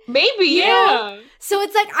be. Maybe, yeah. Know? So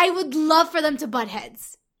it's like I would love for them to butt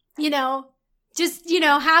heads, you know. Just, you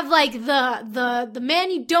know, have like the man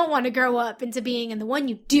you don't want to grow up into being and the one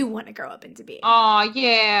you do want to grow up into being. Oh,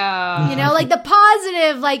 yeah. You know, like the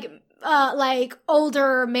positive, like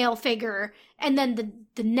older male figure and then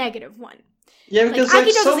the negative one. Yeah, because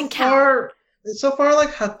like so far,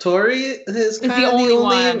 like Hattori is kind of the only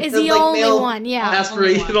one. Is the only one, yeah.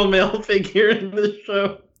 Aspirational male figure in this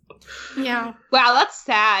show. Yeah. Wow, that's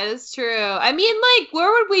sad. It's true. I mean, like,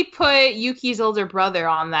 where would we put Yuki's older brother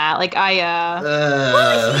on that? Like, Aya.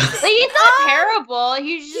 Like, he's not terrible.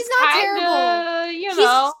 He's just not kinda, you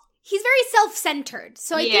know. He's very self-centered.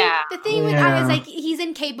 So I think the thing with Aya is like he's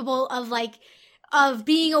incapable of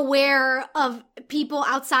being aware of people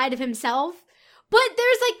outside of himself. But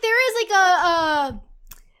there is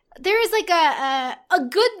a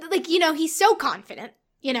good, like, you know, he's so confident,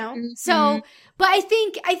 you know? Mm-hmm. So, but I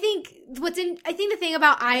think the thing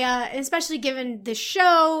about Aya, especially given the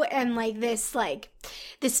show and like this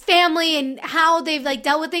family and how they've like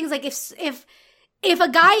dealt with things, like if a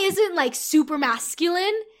guy isn't like super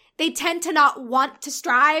masculine, they tend to not want to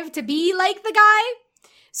strive to be like the guy.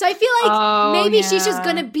 So I feel like maybe she's just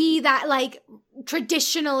gonna be that like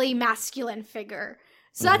traditionally masculine figure.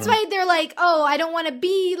 So that's why they're like, oh, I don't want to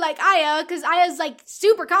be like Aya, because Aya's like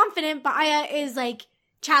super confident, but Aya is like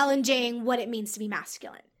challenging what it means to be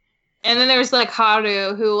masculine. And then there's like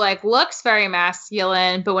Haru, who like looks very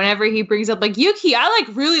masculine, but whenever he brings up like, Yuki, I like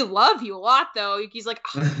really love you a lot though. Yuki's like,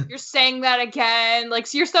 oh, you're saying that again,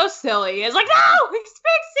 like, you're so silly. It's like, no, he's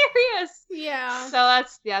being serious. Yeah. So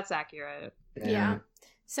that's accurate. Yeah.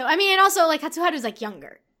 So I mean, and also like Hatsuharu's like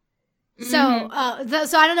younger. So,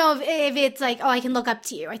 so I don't know if it's like, oh, I can look up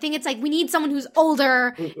to you. I think it's like we need someone who's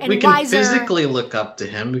older and we can wiser. Physically look up to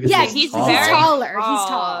him because he's tall. taller. He's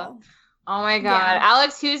tall. Oh my god,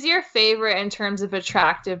 Alex, who's your favorite in terms of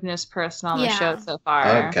attractiveness person on the show so far?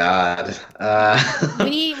 Oh god,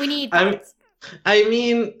 we need. I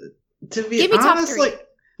mean, to be honest,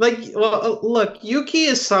 look, Yuki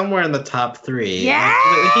is somewhere in the top 3.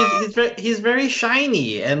 Yeah, he's very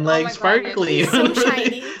shiny and like sparkly. God, so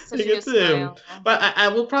shiny. But I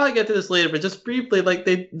will probably get to this later. But just briefly, like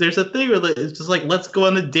there's a thing where it's just like, let's go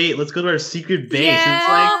on a date. Let's go to our secret base.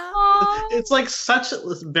 Yeah. It's like such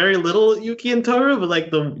very little Yuki and Toru, but like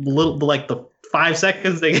the 5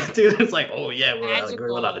 seconds they get to, it's like, oh yeah, we're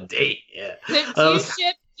going on a date. Yeah. Do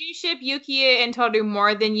you ship Yuki and Toru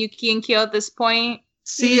more than Yuki and Kyo at this point?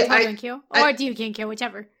 See, or Yuki and Kyo,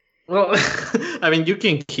 whichever. Well, I mean, Yuki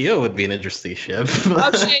and Kyo would be an interesting ship.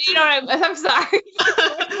 Oh shit! You know what I'm sorry.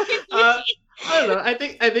 I don't know. I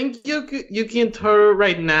think Yuki and Toru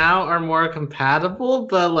right now are more compatible,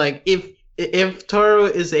 but like if Toru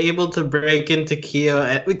is able to break into Kyo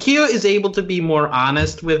is able to be more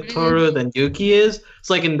honest with Toru than Yuki is.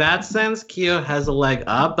 So like in that sense, Kyo has a leg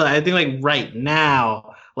up. But I think like right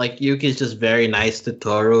now, like Yuki is just very nice to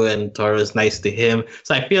Toru, and Toru is nice to him.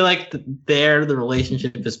 So I feel like the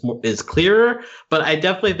relationship is clearer. But I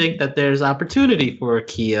definitely think that there's opportunity for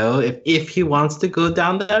Kyo if he wants to go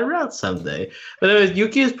down that route someday. But anyways,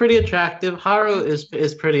 Yuki is pretty attractive. Haru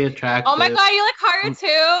is pretty attractive. Oh my god, you like Haru too?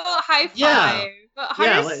 High five. Yeah.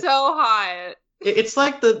 Haru's so hot. It's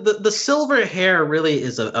like the silver hair really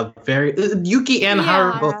is a very Yuki and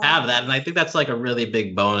Haru both have that, and I think that's like a really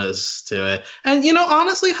big bonus to it. And you know,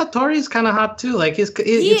 honestly, Hattori's kind of hot too. Like it's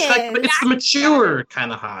the mature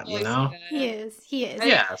kind of hot, you know. He is.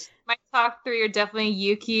 Yes. My top 3 are definitely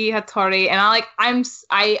Yuki, Hattori, and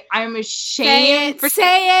I'm ashamed for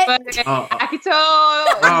saying it. But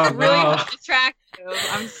Akito is really attractive.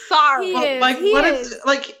 I'm sorry.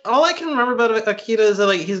 Like all I can remember about Akita is that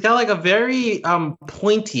like he's got like a very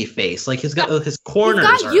pointy face. Like he's got his corners.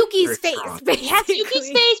 He's got Yuki's face. He has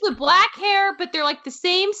Yuki's face with black hair, but they're like the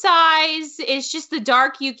same size. It's just the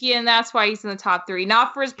dark Yuki, and that's why he's in the top 3.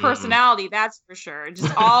 Not for his personality, that's for sure.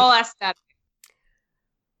 Just all aesthetic.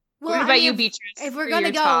 Well, what about you, Beatrice? If we're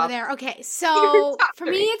gonna go there, okay. So for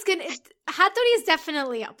me, Hattori is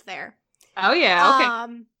definitely up there. Oh yeah.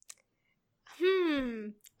 Okay.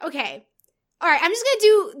 Okay. All right. I'm just gonna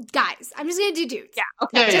do guys. I'm just gonna do dudes. Yeah.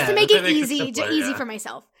 Okay. Just to make it easy for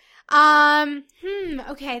myself.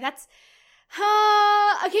 Okay. That's.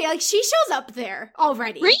 Okay. Like she shows up there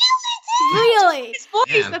already. Really? His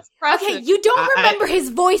voice. That's impressive. Okay. You don't remember his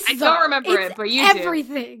voice. I don't remember it, but you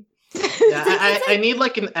everything. Yeah, I need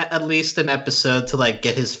like at least an episode to like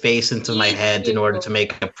get his face into my head in order to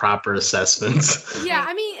make a proper assessment. Yeah,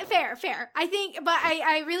 I mean, fair. I think, but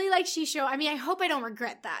I really like Shisho. I mean, I hope I don't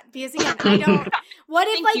regret that because again, I don't. What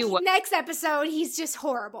if like next episode he's just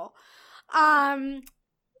horrible?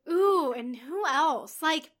 Ooh, and who else?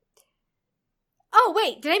 Like, oh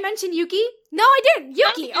wait, did I mention Yuki? No, I didn't.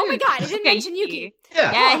 Yuki. Oh my god, I didn't mention Yuki.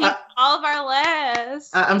 Yeah, he's all of our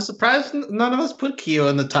lists. I'm surprised none of us put Kyo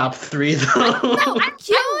in the top 3 though. No, Kyo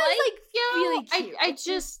is like really cute. I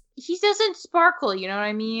just he doesn't sparkle. You know what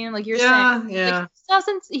I mean? Like you're saying. Yeah. Like,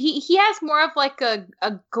 he has more of like a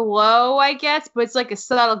glow, I guess, but it's like a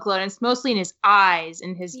subtle glow, and it's mostly in his eyes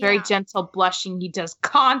and his very gentle blushing he does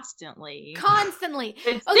constantly.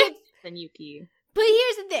 It's different than Yuki. But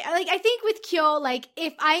here's the thing. Like, I think with Kyo, like,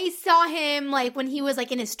 if I saw him, like, when he was,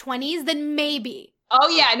 like, in his 20s, then maybe. Oh,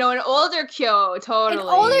 yeah. No, an older Kyo. Totally. An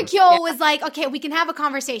older Kyo was like, okay, we can have a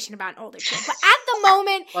conversation about an older Kyo. But at the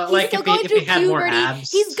moment, he's still going through puberty.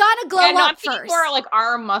 He's got to glow up first. More, like,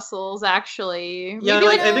 arm muscles, actually. Yeah, maybe,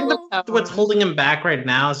 like, I think what's holding him back right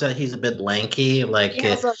now is that he's a bit lanky. Like,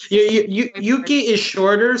 Yuki is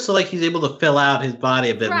shorter, so, like, he's able to fill out his body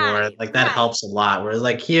a bit more. Like, that helps a lot. Whereas,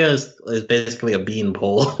 like, Kyo is basically a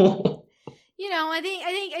beanpole. You know, I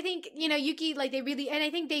think, you know, Yuki, like, they really, and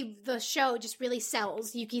I think the show just really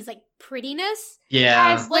sells Yuki's, like, prettiness. Yeah.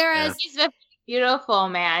 Yes, whereas he's a beautiful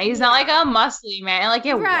man. He's not like a muscly man. Like,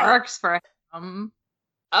 it works for him.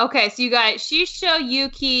 Okay, so you got Shisho,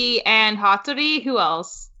 Yuki, and Hattori. Who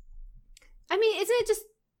else? I mean, isn't it just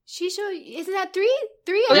Shisho? Isn't that three?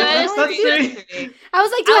 Three? That's three. I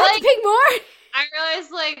was like, do I have to pick more? I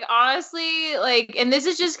realized, like, honestly, like, and this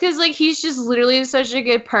is just because, like, he's just literally such a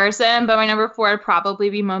good person, but my number 4 would probably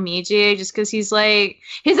be Momiji, just because he's, like,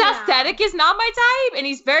 his aesthetic is not my type, and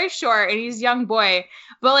he's very short, and he's a young boy,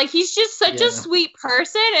 but, like, he's just such a sweet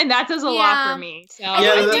person, and that does a lot for me. So. I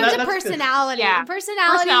think in terms of personality, I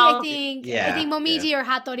think Momiji or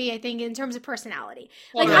Hattori, I think, in terms of personality.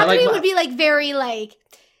 Like, Hattori would be, like, very, like,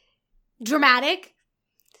 dramatic.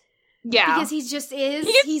 Yeah, because he just is.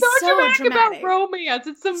 He's so dramatic about romance.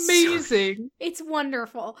 It's amazing. It's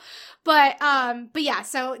wonderful, but yeah.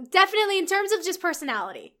 So definitely in terms of just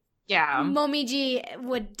personality, Momiji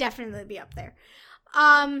would definitely be up there.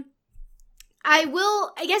 I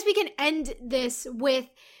guess we can end this with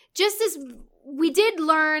just as we did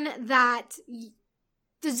learn that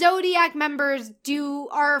the Zodiac members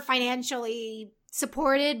are financially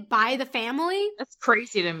supported by the family. That's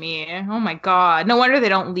crazy to me. Oh my god. No wonder they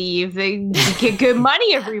don't leave. They get good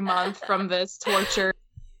money every month from this torture.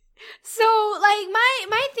 So, like,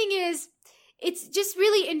 my thing is, it's just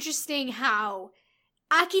really interesting how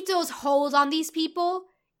Akito's hold on these people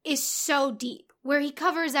is so deep, where he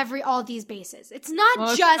covers all these bases. It's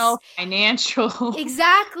not just financial.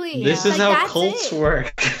 Exactly. This is how cults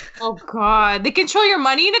work. Oh god. They control your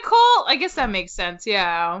money in a cult? I guess that makes sense,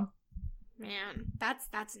 yeah. Man,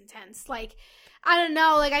 that's intense. Like, I don't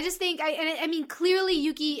know. Like, I just think I mean, clearly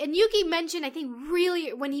Yuki mentioned, I think,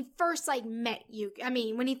 really when he first met Yuki. I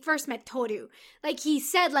mean, when he first met Toru, like, he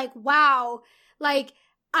said, like, wow, like,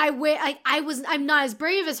 I'm not as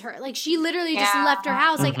brave as her. Like, she literally just left her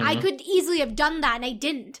house. Like, I could easily have done that, and I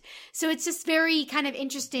didn't. So it's just very kind of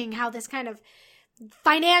interesting how this kind of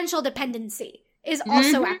financial dependency is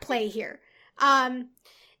also at play here. And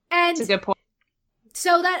that's a good point.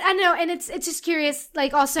 So that, I don't know, and it's just curious,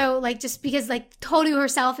 like, also, like, just because, like, Toru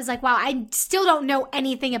herself is like, wow, I still don't know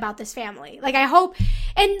anything about this family. Like, I hope,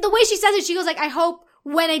 and the way she says it, she goes, like, I hope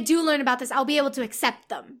when I do learn about this, I'll be able to accept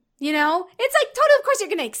them, you know? It's like, Toru, of course you're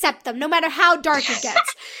gonna accept them, no matter how dark it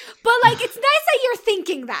gets. But, like, it's nice that you're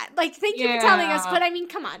thinking that. Like, thank you for telling us, but, I mean,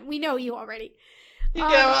 come on, we know you already.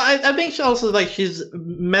 I think she also, like, she's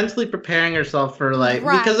mentally preparing herself for, like,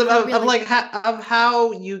 because of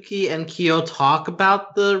how Yuki and Kyo talk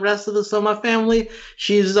about the rest of the Soma family.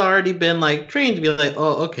 She's already been, like, trained to be like,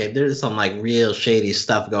 oh, okay, there's some, like, real shady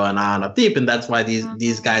stuff going on up deep, and that's why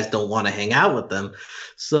these guys don't want to hang out with them.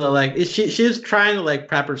 So, like, she's trying to, like,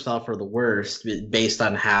 prep herself for the worst based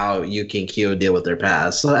on how Yuki and Kyo deal with their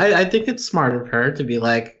past. So I think it's smart of her to be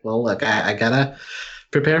like, well, look, I gotta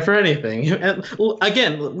prepare for anything. And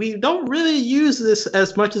again, we don't really use this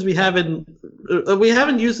as much as we haven't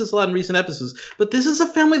used this a lot in recent episodes, but this is a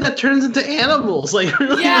family that turns into animals. Like,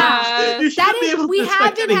 really, we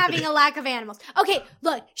have been having a lack of animals. Okay,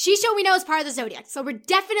 look, Shisho we know is part of the Zodiac, so we're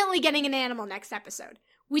definitely getting an animal next episode.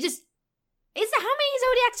 How many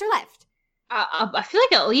Zodiacs are left? I feel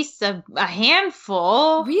like at least a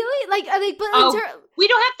handful. Really? Like, are they? But we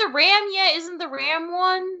don't have the ram yet. Isn't the ram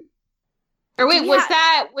one? Or wait, was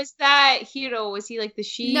that Hiro? Was he like the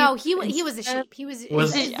sheep? No, he was a sheep. Is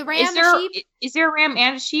the ram a sheep? Is there a ram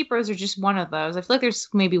and a sheep, or is there just one of those? I feel like there's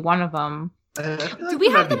maybe one of them. Do we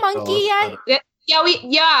have the monkey yet?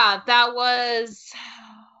 That was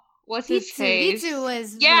what's his face? Vitsu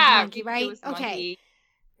was the monkey, right? Was the monkey.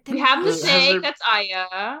 We have the snake. That's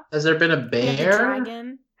Aya. Has there been a bear?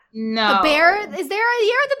 No. The bear? Is there a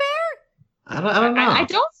year of the bear? I don't know. I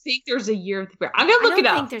don't think there's a year of the bear. I'm gonna look it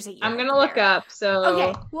up. I'm gonna look up.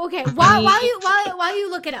 So okay. While you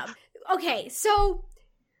look it up. Okay, so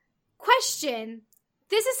question.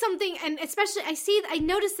 This is something, and especially I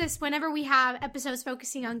notice this whenever we have episodes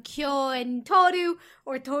focusing on Kyo and Toru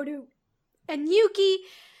or Toru and Yuki.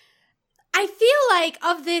 I feel like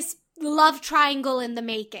of this love triangle in the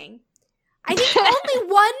making, I think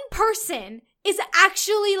only one person is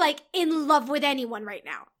actually like in love with anyone right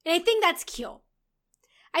now. And I think that's Kyo.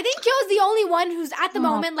 I think Kyo is the only one who's at the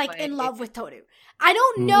moment like in love with Toru. I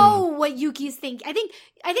don't know what Yuki's thinking. I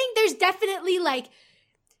think there's definitely like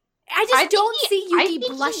I don't see Yuki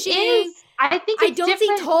blushing. I don't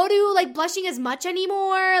see Toru like blushing as much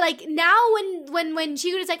anymore. Like now when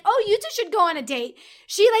Shigure's like, oh, you two should go on a date,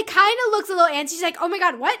 she like kind of looks a little antsy. She's like, oh my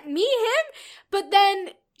god, what? Me? Him? But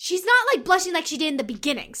then she's not like blushing like she did in the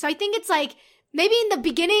beginning. So I think it's like maybe in the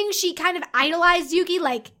beginning she kind of idolized Yuki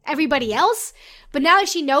like everybody else. But now that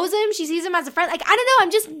she knows him, she sees him as a friend. Like, I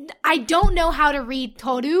don't know. I don't know how to read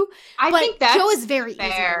Toru. I think that's Kyo is very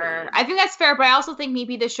fair. I think that's fair, but I also think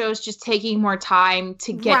maybe the show's just taking more time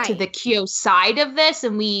to get to the Kyo side of this,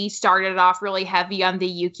 and we started off really heavy on the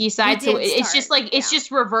Yuki side. So it's just like, it's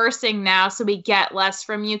just reversing now, so we get less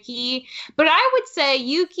from Yuki. But I would say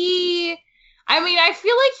Yuki... I mean, I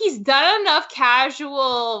feel like he's done enough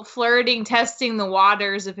casual flirting, testing the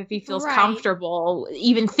waters if he feels comfortable,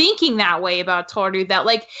 even thinking that way about Toru, that,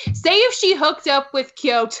 like, say if she hooked up with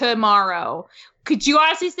Kyo tomorrow, could you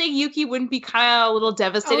honestly say Yuki wouldn't be kind of a little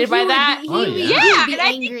devastated by that? He'd be angry.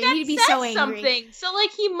 I think that he'd be says so angry. Something. So, like,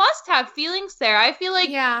 he must have feelings there. I feel like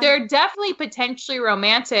they're definitely potentially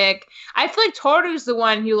romantic. I feel like Toru's the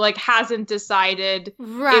one who, like, hasn't decided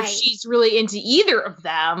if she's really into either of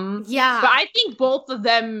them. Yeah. But I think both of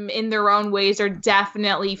them, in their own ways, are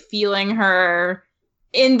definitely feeling her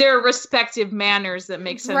in their respective manners that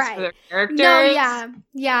make sense for their characters. No,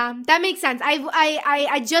 yeah, that makes sense.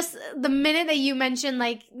 I just, the minute that you mentioned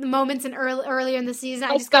like the moments in earlier in the season,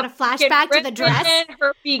 I just got a flashback to the dress,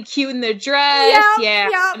 her being cute in the dress.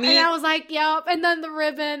 Yep. I mean, and I was like, yep, and then the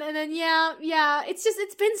ribbon, and then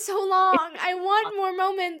it's been so long. I want more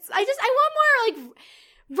moments. I want more like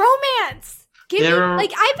romance. I've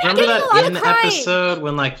been getting a lot of crying. Episode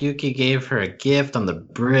when like Yuki gave her a gift on the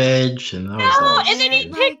bridge, and and then he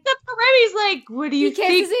picked up the ribbon. He's like, "What do you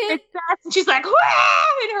think?" And she's like, "Wah!"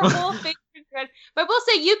 And her whole face is red. But we'll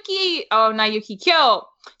say not Yuki, Kyo.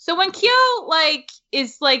 So when Kyo like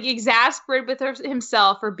is like exasperated with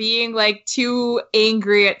himself for being like too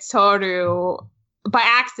angry at Toru by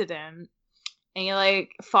accident, and he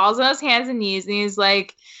like falls on his hands and knees, and he's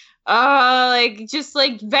like, like, just,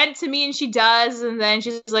 like, vent to me, and she does, and then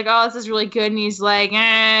she's like, oh, this is really good, and he's like,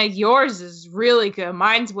 yours is really good,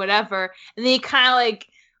 mine's whatever, and then he kind of, like,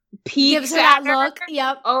 peeks at her look.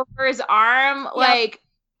 Over his arm, like,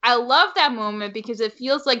 I love that moment, because it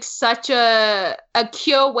feels like such a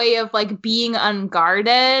Kyo way of, like, being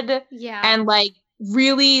unguarded, and, like,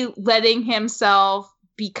 really letting himself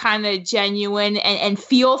be kind of genuine and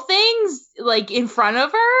feel things like in front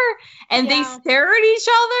of her, and they stare at each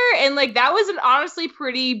other, and like that was an honestly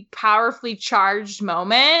pretty powerfully charged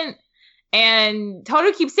moment. And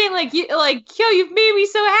Toru keeps saying like Kyo, you've made me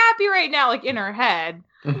so happy right now, like in her head.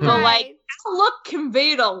 But like that look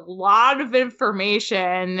conveyed a lot of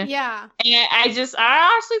information. And I actually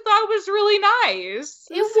thought it was really nice.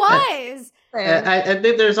 It was. I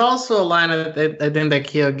think there's also a line I think that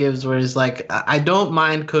Kyo gives where he's like, I don't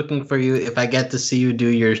mind cooking for you if I get to see you do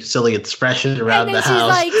your silly expression around the house.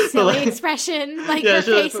 And then she's like, silly expression, like her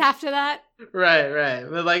face after that. Right.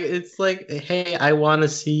 But like, it's like, hey, I want to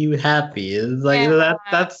see you happy. It's like,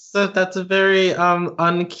 that's a very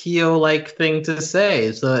un-Kyo like thing to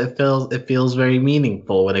say. So it feels very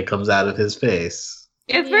meaningful when it comes out of his face.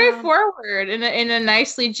 It's very forward in a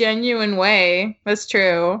nicely genuine way. That's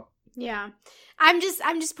true. Yeah. I'm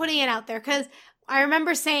just putting it out there because I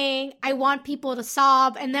remember saying I want people to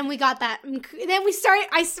sob, and then we got that. Then we started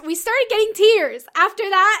getting tears after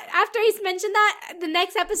that. After I mentioned that, the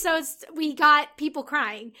next episodes we got people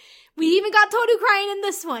crying. We even got Toru crying in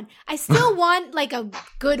this one. I still want like a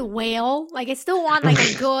good wail. Like I still want like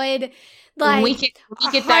a good like we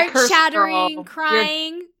get that curse, shattering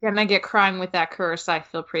crying. You're gonna get crying with that curse. I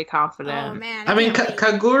feel pretty confident. Oh man! I mean,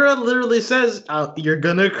 Kagura literally says, "You're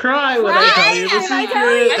gonna cry when I tell you the secret."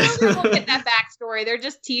 I don't think we'll get that backstory. They're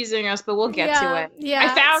just teasing us, but we'll get to it. Yeah.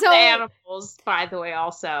 I found the animals, by the way.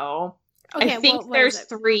 Also, okay, I think there's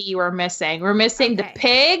 3 we're missing. We're missing the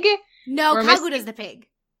pig. No, Kagura's the pig.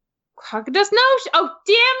 Kagura's no. Oh,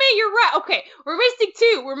 damn it! You're right. Okay, we're missing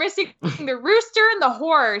 2. We're missing the rooster and the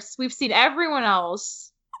horse. We've seen everyone else.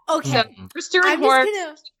 Okay. So, rooster and horse,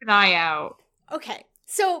 keep an eye out. Okay.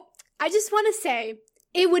 So, I just want to say,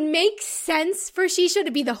 it would make sense for Shisho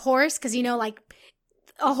to be the horse, because, you know, like,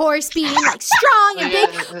 a horse being, like, strong and big,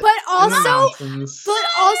 but also,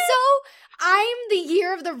 I'm the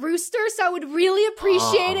year of the rooster, so I would really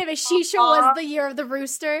appreciate it if Shisho was the year of the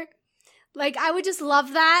rooster. Like, I would just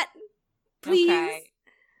love that. Please. Okay.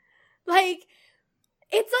 Like,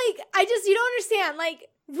 it's like, you don't understand, like,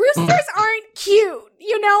 roosters aren't cute.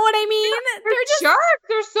 You know what I mean? They're just sharks.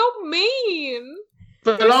 They're so mean.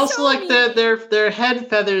 But also, so like their head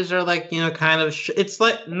feathers are like, you know, kind of it's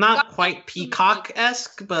like not quite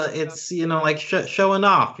peacock-esque, but it's, you know, like showing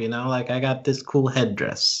off. You know, like I got this cool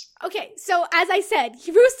headdress. Okay, so as I said,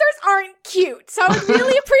 roosters aren't cute, so I would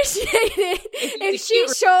really appreciate it if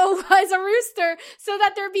Shisho was a rooster, so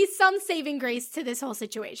that there'd be some saving grace to this whole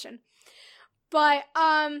situation. But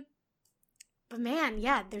man,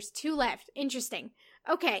 yeah, there's 2 left. Interesting.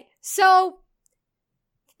 Okay, so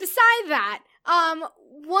beside that,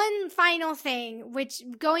 one final thing, which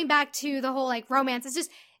going back to the whole like romance, it's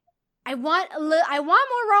just I want more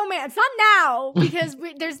romance, not now because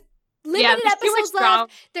there's limited episodes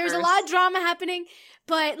left. There's a lot of drama happening,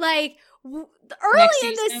 but like early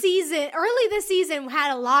this season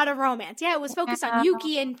had a lot of romance. Yeah, it was focused on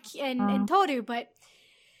Yuki and Toru, but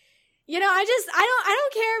you know, I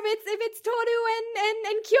don't care if it's Toru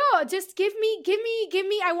and Kyo. Just give me.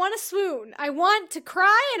 I want to swoon. I want to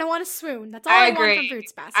cry and I want to swoon. That's all I want from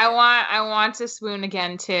Fruits Basket. I want to swoon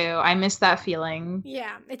again too. I miss that feeling.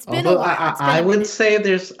 Yeah, it's been a while. I would say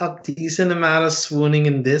there's a decent amount of swooning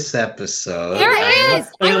in this episode. There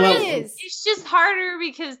is. It's just harder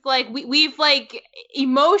because like we've like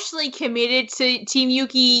emotionally committed to Team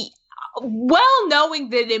Yuki, well knowing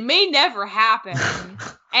that it may never happen.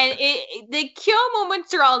 And the Kyo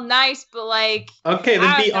moments are all nice, but like... Okay,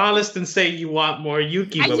 then be honest and say you want more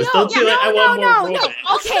Yuki moments. Don't say I want more romance.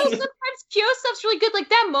 Also, sometimes Kyo stuff's really good. Like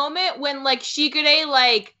that moment when like Shigure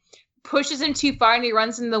like pushes him too far and he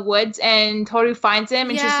runs in the woods and Toru finds him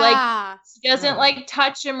and she's like, she doesn't like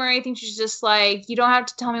touch him or anything. She's just like, you don't have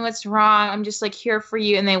to tell me what's wrong. I'm just like here for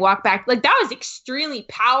you. And they walk back. Like that was extremely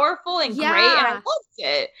powerful and great, and I loved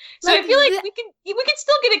it. So like, I feel like we can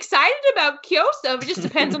still get excited about Kyo stuff. It just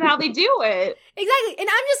depends on how they do it. Exactly. And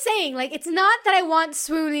I'm just saying, like, it's not that I want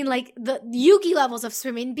swooning, like, the Yuki levels of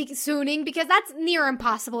swooning, because that's near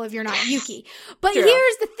impossible if you're not Yuki. But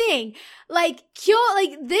here's the thing. Like, Kyo,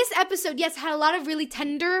 like, this episode, yes, had a lot of really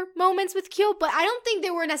tender moments with Kyo, but I don't think they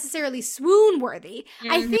were necessarily swoon-worthy.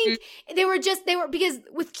 Mm-hmm. I think they were because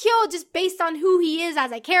with Kyo, just based on who he is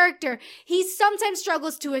as a character, he sometimes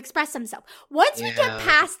struggles to express himself. Once we get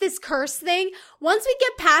past this curse thing, once we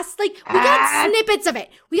get past, like, we got snippets of it.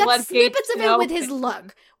 We got snippets of it with his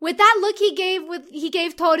look. With that look he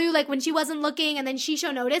gave Toru, like, when she wasn't looking and then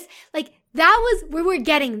Shisho noticed, like, that was where we're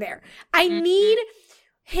getting there. I need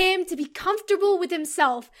him to be comfortable with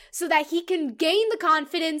himself so that he can gain the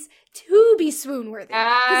confidence to be swoon-worthy.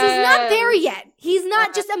 Because he's not there yet. He's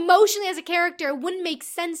not just emotionally as a character. It wouldn't make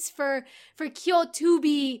sense for Kyo to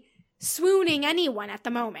be swooning anyone at the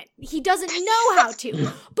moment. He doesn't know how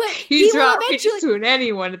to. But he will eventually swoon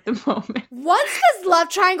anyone at the moment. Once this love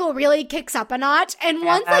triangle really kicks up a notch, and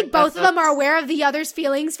once like both of them are aware of the other's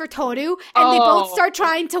feelings for Toru, and they both start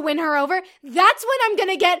trying to win her over, that's when I'm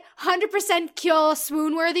gonna get 100% Kyo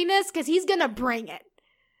swoon worthiness, because he's gonna bring it.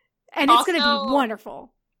 And it's gonna be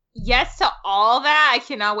wonderful. Yes to all that. I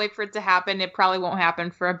cannot wait for it to happen. It probably won't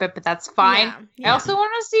happen for a bit, but that's fine. Yeah. I also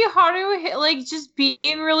want to see Haru like just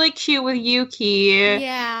being really cute with Yuki.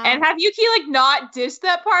 Yeah. And have Yuki like not diss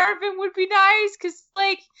that part of him would be nice, because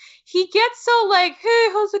like he gets so like, hey,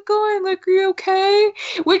 how's it going? Like, are you okay?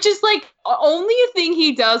 Which is like only a thing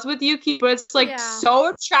he does with Yuki, but it's like so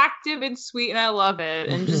attractive and sweet, and I love it.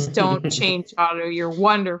 And just don't change Haru. You're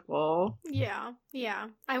wonderful. Yeah.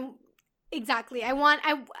 Exactly. That would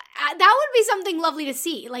be something lovely to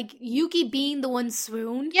see. Like, Yuki being the one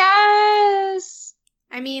swooned. Yes!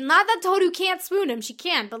 I mean, not that Toru can't swoon him. She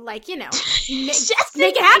can, but, like, you know,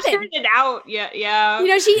 make it happen. Turn it out. Yeah. You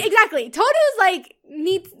know, exactly. Toru's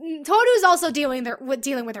also dealing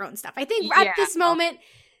with her own stuff. I think at this moment,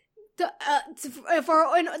 the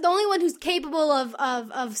only one who's capable of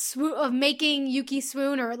making Yuki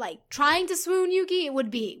swoon, or like trying to swoon Yuki, it would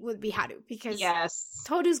be Haru, because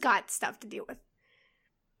Toru's got stuff to deal with.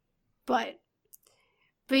 But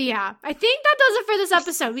yeah, I think that does it for this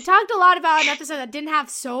episode. We talked a lot about an episode that didn't have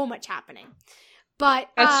so much happening, but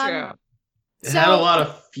that's true. It had a lot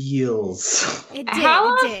of feels. It had a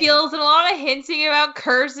lot of feels and a lot of hinting about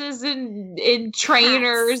curses and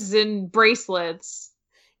trainers and bracelets.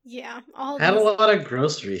 Yeah, had a lot of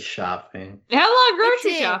grocery shopping. It had a lot of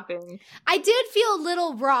grocery shopping. I did feel a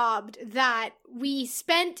little robbed that we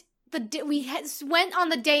went on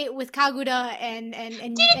the date with Kaguya and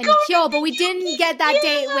Kyo, but we didn't get that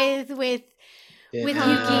date with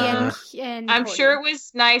Yuki and I'm Toru. sure it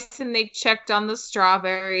was nice, and they checked on the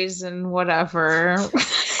strawberries and whatever. Also,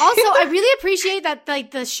 I really appreciate that like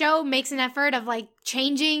the show makes an effort of like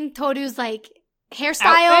changing Toru's like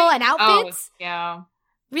hairstyle and outfits. Oh, yeah.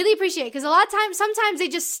 Really appreciate it because a lot of times, sometimes they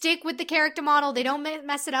just stick with the character model. They don't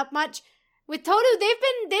mess it up much. With Toru, they've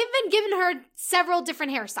been giving her several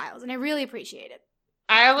different hairstyles, and I really appreciate it.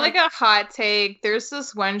 I have like a hot take. There's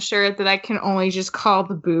this one shirt that I can only just call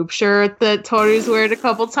the boob shirt that Toru's weared a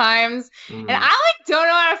couple times. And I like don't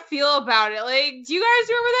know how to feel about it. Like, do you guys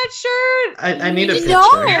remember that shirt? I need a picture.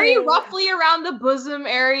 No. Very roughly around the bosom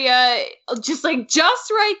area, just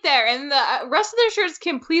right there. And the rest of their shirt's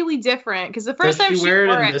completely different. Because the first Does time she wear it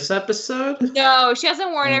wore in this episode? No, she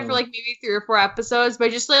hasn't worn it for like maybe 3 or 4 episodes.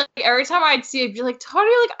 But just like every time I'd see it, I'd be like, Toru,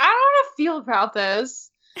 like, I don't know how to feel about this.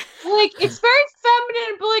 Like, it's very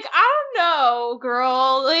feminine, but like, I don't know,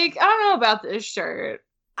 girl. Like, I don't know about this shirt.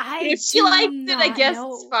 If she likes it, I guess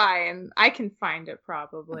it's fine. I can find it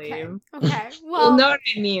probably. Okay. Well, you'll know what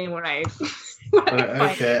I mean when I.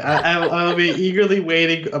 Okay, I'll be eagerly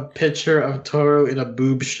waiting a picture of Toru in a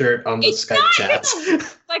boob shirt on the Skype chat.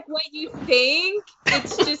 Like what you think.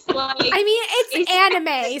 It's just like. I mean, it's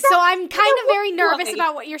anime, so I'm kind of very nervous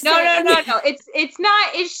about what you're saying. No. It's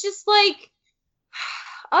not. It's just like.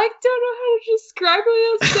 I don't know how to describe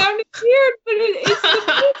it without sounding weird, but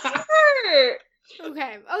it's her.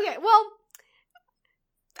 Okay. Well,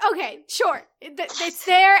 okay, sure. It's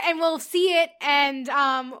there, and we'll see it, and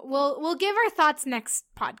we'll give our thoughts next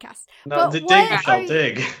podcast. No,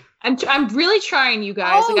 dig. I'm really trying, you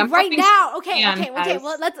guys. Oh, like, I'm right now. Okay.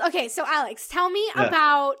 Well, Okay, so Alex, tell me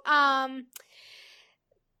about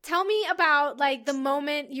like the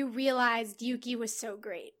moment you realized Yuki was so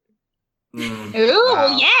great. Ooh,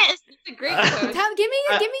 wow. Yes, it's a great quote. Give me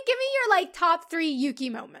your like top 3 Yuki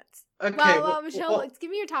moments. Okay, well, Michelle, give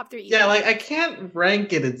me your top 3. Yeah, like I can't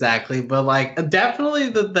rank it exactly, but like definitely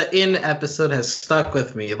the in episode has stuck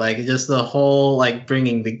with me. Like just the whole like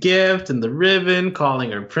bringing the gift and the ribbon, calling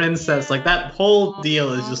her princess, like that whole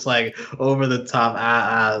deal is just like over the top.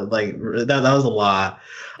 Like that was a lot.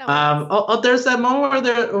 There's that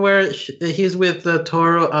moment where he's with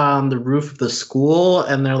Toru on the roof of the school,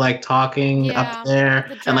 and they're like talking up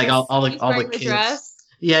there, and like all the kids.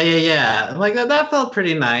 Yeah. Like that felt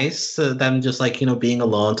pretty nice. Them just like being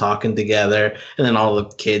alone, talking together, and then all the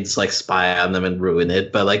kids like spy on them and ruin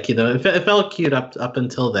it. But like it felt cute up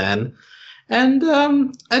until then, and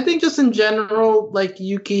I think just in general, like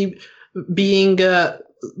Yuki being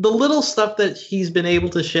the little stuff that he's been able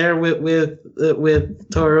to share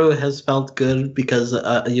with Toru has felt good because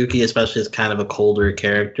Yuki especially is kind of a colder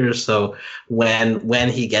character. So when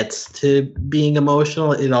he gets to being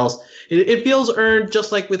emotional, it feels earned,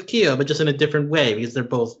 just like with Kyo, but just in a different way because they're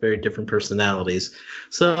both very different personalities.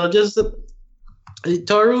 So just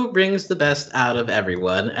Toru brings the best out of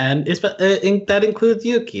everyone, and that includes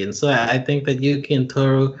Yuki. And so I think that Yuki and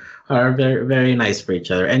Toru are very, very nice for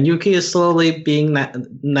each other. And Yuki is slowly being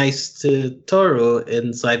nice to Toru,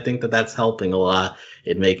 and so I think that that's helping a lot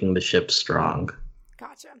in making the ship strong.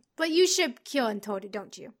 Gotcha. But you ship Kyo and Toru,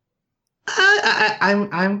 don't you?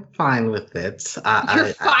 I'm fine with it.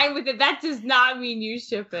 You're fine with it. That does not mean you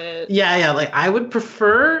ship it. Yeah. Like I would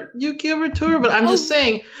prefer Yuki over Toru, but I'm just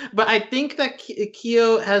saying. But I think that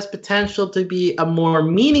Kyo has potential to be a more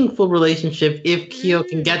meaningful relationship if Kyo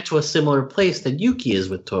can get to a similar place that Yuki is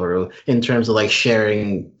with Toru in terms of like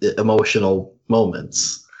sharing emotional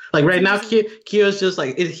moments. Like right now, Kyo's just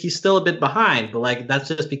like he's still a bit behind, but like that's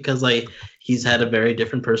just because like he's had a very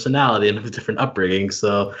different personality and a different upbringing.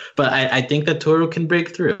 So, but I think that Toru can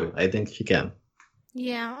break through. I think she can.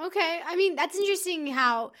 Yeah. Okay. I mean, that's interesting.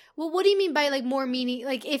 How? Well, what do you mean by like more meaning?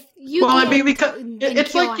 Like if you? Well, I mean, because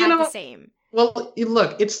it's like the same. Well,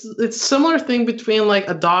 look, it's similar thing between like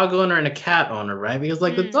a dog owner and a cat owner, right? Because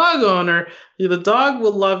like the dog owner, the dog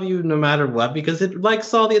will love you no matter what because it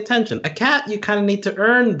likes all the attention. A cat, you kind of need to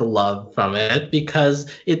earn the love from it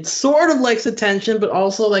because it sort of likes attention, but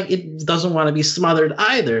also like it doesn't want to be smothered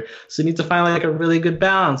either. So you need to find like a really good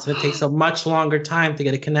balance. And it takes a much longer time to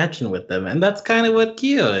get a connection with them, and that's kind of what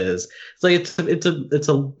Kyo is. It's like it's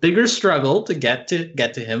a bigger struggle to get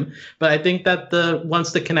to him, but I think that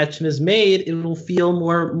once the connection is made, it will feel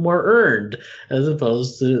more earned as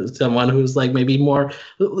opposed to someone who's like maybe more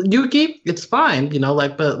Yuki. It's fine,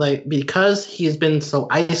 but like because he's been so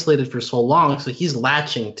isolated for so long, so he's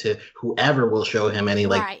latching to whoever will show him any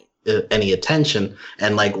any attention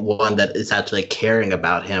and like one that is actually caring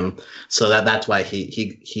about him. So that's why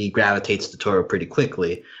he gravitates to Toru pretty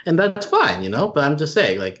quickly, and that's fine, But I'm just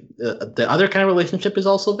saying, like the other kind of relationship is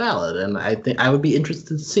also valid, and I think I would be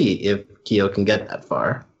interested to see if Kyo can get that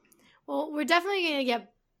far. Well, we're definitely going to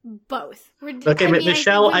get both.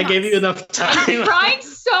 Michelle, I gave you enough time. I'm trying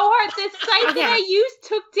so hard. This site that I used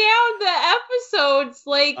took down the episodes.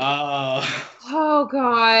 Like, oh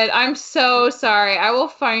god, I'm so sorry. I will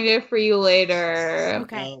find it for you later.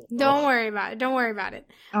 Okay, don't worry about it.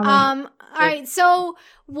 All right. So,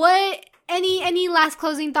 any last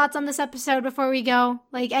closing thoughts on this episode before we go?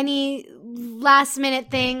 Like any last minute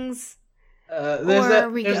things? There's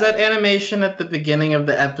that animation at the beginning of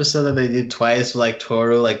the episode that they did twice, like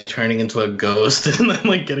Toru like turning into a ghost and then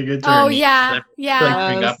like getting a turn. Oh yeah. To,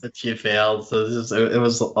 like bring up that she failed. So it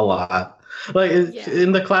was a lot. Like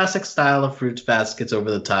in the classic style of Fruits Basket's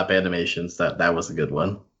over the top animations, that was a good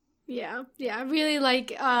one. Yeah, I really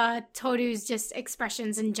like Toru's just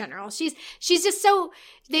expressions in general. She's just so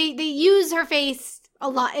they use her face a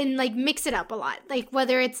lot and like mix it up a lot. Like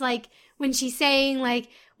whether it's like when she's saying like,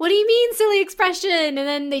 "What do you mean, silly expression?" and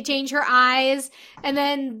then they change her eyes, and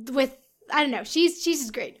then with I don't know, she's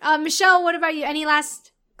just great. Michelle, what about you? Any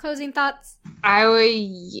last closing thoughts?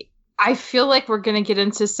 I feel like we're gonna get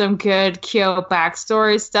into some good Kyo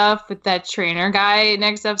backstory stuff with that trainer guy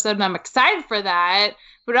next episode, and I'm excited for that.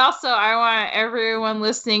 But also, I want everyone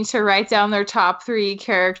listening to write down their top 3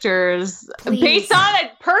 characters based on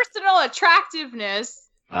a personal attractiveness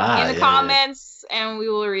in the comments, and we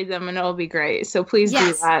will read them, and it'll be great. So please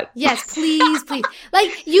do that. Yes, please.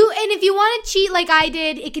 Like you, and if you want to cheat like I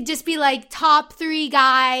did, it could just be like top 3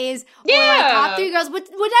 guys or like top 3 girls,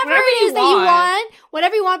 whatever it is that you want,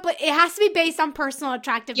 whatever you want. But it has to be based on personal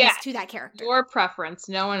attractiveness to that character. Your preference,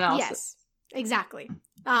 no one else's. Yes, exactly.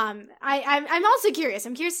 I'm also curious.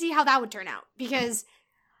 I'm curious to see how that would turn out because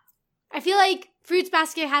I feel like Fruits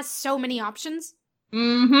Basket has so many options.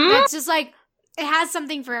 That's just like it has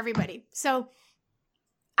something for everybody. So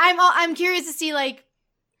I'm curious to see like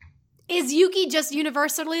is Yuki just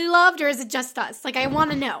universally loved or is it just us? Like I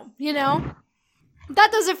want to know. You know.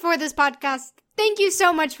 That does it for this podcast. Thank you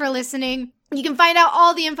so much for listening. You can find out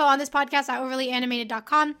all the info on this podcast at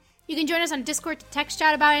overlyanimated.com. You can join us on Discord to text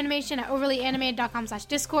chat about animation at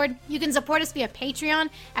overlyanimated.com/Discord. You can support us via Patreon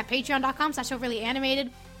at patreon.com/overlyanimated.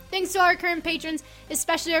 Thanks to our current patrons,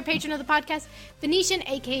 especially our patron of the podcast, Venetian,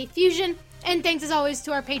 aka Fusion. And thanks as always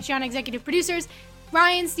to our Patreon executive producers,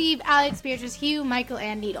 Ryan, Steve, Alex, Beatrice, Hugh, Michael,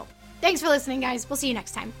 and Needle. Thanks for listening, guys. We'll see you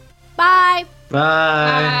next time. Bye!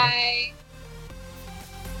 Bye!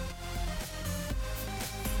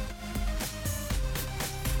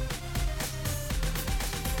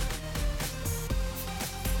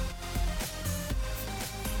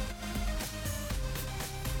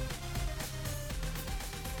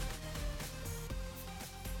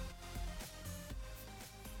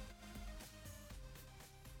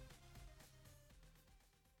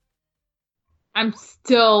 I'm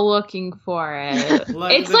still looking for it.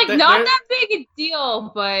 It's like not that big a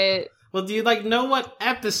deal, but well, do you like know what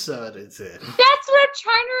episode it's in? That's what I'm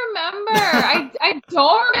trying to remember. I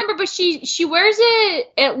don't remember, but she wears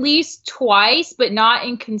it at least twice, but not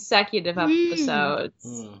in consecutive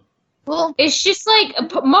episodes. Well, it's just like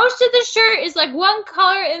most of the shirt is like one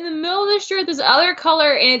color. In the middle of the shirt, there's other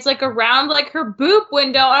color, and it's like around like her boob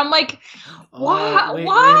window. I'm like, why?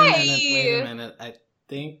 Wait a minute. I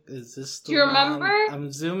think is this the Do you remember?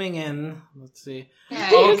 I'm zooming in. Let's see. Yeah,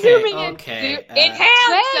 Okay.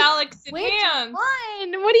 Enhance, Alex. Enhance.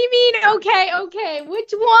 One? What do you mean? Okay.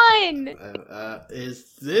 Which one?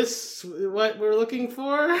 Is this what we're looking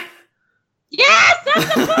for? Yes,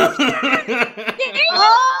 that's the poster. It's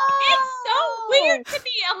so weird to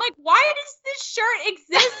me. I'm like, why does this shirt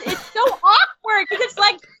exist? It's so awkward because it's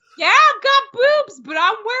like, yeah, I've got boobs, but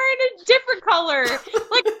I'm wearing a different color.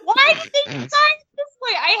 Like, why did they design it this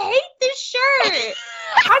way? I hate this shirt.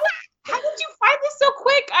 How did you find this so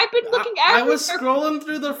quick? I've been looking at it. I was scrolling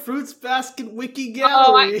through the Fruits Basket wiki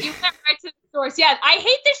gallery. You went right to the source. Yeah, I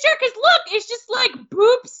hate this shirt because look, it's just like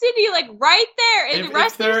Boob City, like right there. And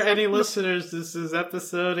if there are any listeners, this is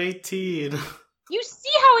episode 18. You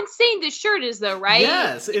see how insane this shirt is, though, right?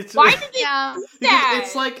 Yes, it's why did they do that?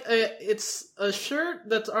 It's like it's a shirt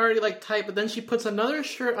that's already like tight, but then she puts another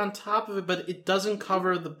shirt on top of it, but it doesn't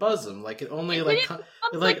cover the bosom. Like it only only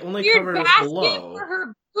covers below. For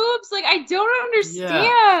her boobs, like I don't understand.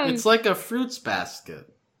 Yeah, it's like a Fruits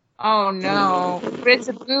Basket. Oh no, but it's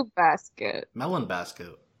a boob basket. Melon basket.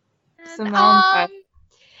 It's a melon basket.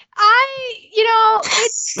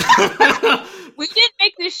 It's we didn't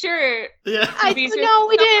make this shirt. Yeah. We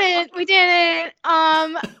didn't. What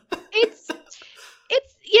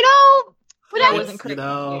I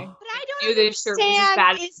don't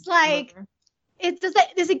understand is like,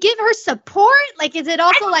 does it give her support? Like, is it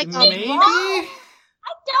also like maybe? I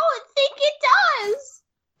don't think it does.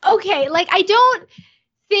 Okay, like I don't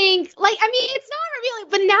think it's not revealing.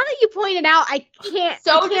 But now that you point it out, I can't.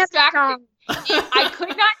 Distracting. I could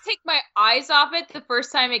not take my eyes off it the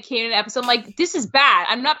first time it came in an episode. I'm like, this is bad.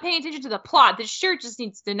 I'm not paying attention to the plot. This shirt just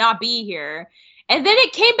needs to not be here. And then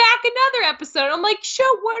it came back another episode. I'm like,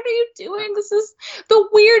 show, what are you doing? This is the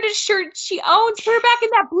weirdest shirt she owns. Put her back in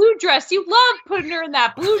that blue dress. You love putting her in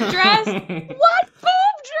that blue dress. What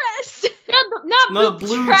boob dress? Not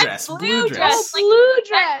blue dress. Blue dress. Oh, blue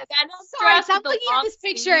dress. Sorry, I'm looking at this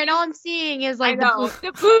picture and all I'm seeing is like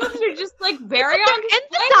the boobs are just like very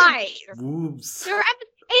emphasized. Boobs.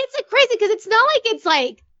 It's like crazy because it's not like it's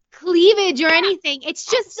like cleavage or anything. It's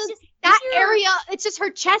just that area. It's just her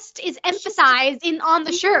chest is emphasized on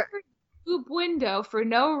the shirt. Boob window for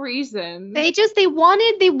no reason. They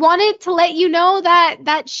wanted to let you know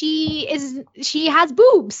that she has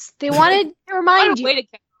boobs. They wanted to remind you. Way to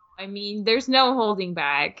go. I mean, there's no holding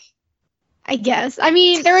back. I guess. I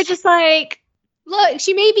mean, they were just like, look,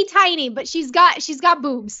 she may be tiny, but she's got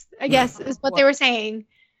boobs. I guess is what they were saying.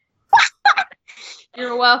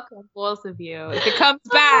 You're welcome, both of you. If it comes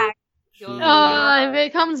back. If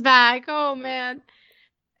it comes back. Oh man.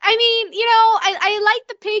 I mean, I like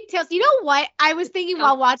the pigtails. You know what? I was thinking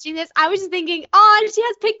while watching this, I was just thinking, oh, she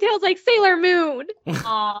has pigtails like Sailor Moon.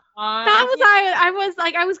 Aww.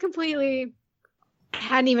 I was completely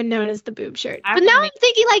hadn't even noticed the boob shirt. But now I'm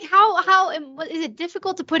thinking like how is it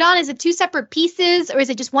difficult to put on? Is it two separate pieces or is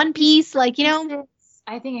it just one piece? Like,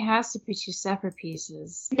 I think it has to be two separate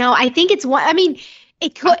pieces. No, I think it's one. I mean,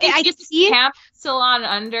 it could. I can see it. Still on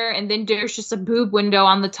under, and then there's just a boob window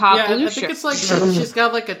on the top. Yeah, blue I think shirt. it's like she's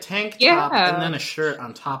got like a tank top and then a shirt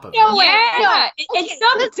on top of it. It's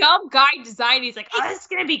some dumb guy design. He's like, "Oh, this is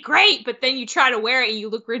gonna be great," but then you try to wear it and you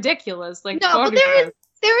look ridiculous. Like, no, but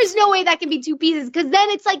there is no way that can be two pieces because then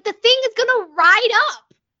it's like the thing is gonna ride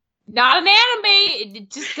up. Not an anime. It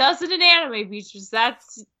just does it in anime features.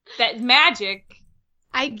 That's magic.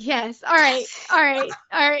 I guess. All right.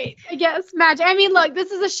 I guess magic. I mean, look,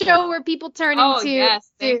 this is a show where people turn into.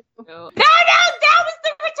 Yes. No, that was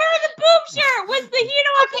the Return of the Boob shirt. Was the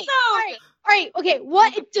Hino episode? All right. Okay.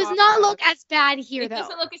 What? It does not look as bad here, though. It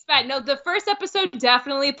doesn't look as bad. No, the first episode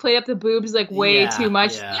definitely played up the boobs like way too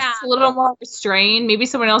much. Yeah. It's a little more restrained. Maybe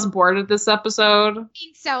someone else boarded this episode. I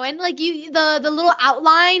think so. And like the little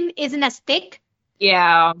outline isn't as thick.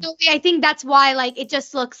 Yeah. So I think that's why it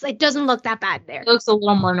doesn't look that bad there. It looks a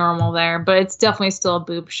little more normal there, but it's definitely still a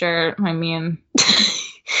boob shirt. I mean,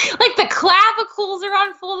 like the clavicles are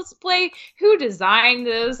on full display. Who designed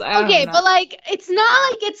this? Okay, but it's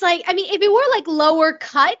not like it's like, I mean, if it were like lower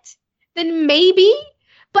cut, then maybe.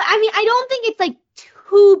 But I mean, I don't think it's like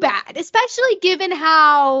too bad, especially given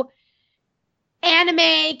how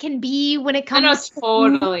anime can be when it comes to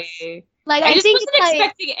totally. Like I just wasn't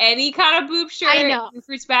expecting any kind of boob shirt. I know.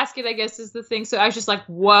 Fruits Basket, I guess, is the thing. So I was just like,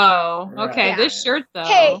 whoa. Okay, this shirt though.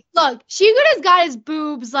 Hey, look, Shigura's got his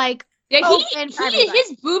boobs like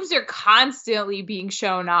his boobs are constantly being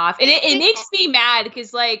shown off. And it makes me mad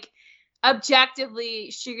because objectively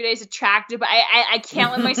Shigure is attractive, but I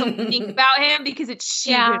can't let myself think about him because it's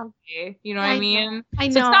Shigure. You know what I mean? I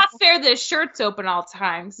know. So it's not fair that his shirt's open all the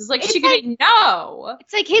time. It's like Shigure, no.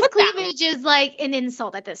 It's like his cleavage is like an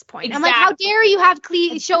insult at this point. Exactly. I'm like, how dare you have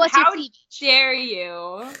show us your cleavage? How dare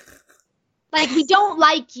you? Like, we don't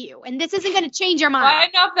like you, and this isn't going to change your mind. Line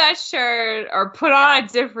up that shirt or put on a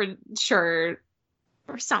different shirt.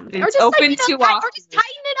 Or something. Or just open too often. Or just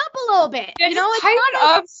tighten it up a little bit. Yeah, tighten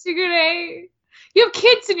up, Shigure. You have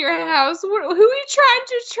kids in your house. Who are you trying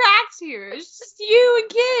to attract here? It's just you and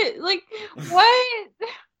kid. Like, what?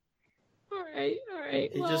 All right.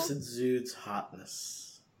 It just exudes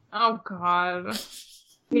hotness. Oh, God.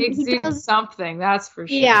 It exudes something, that's for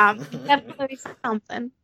sure. Yeah, definitely something.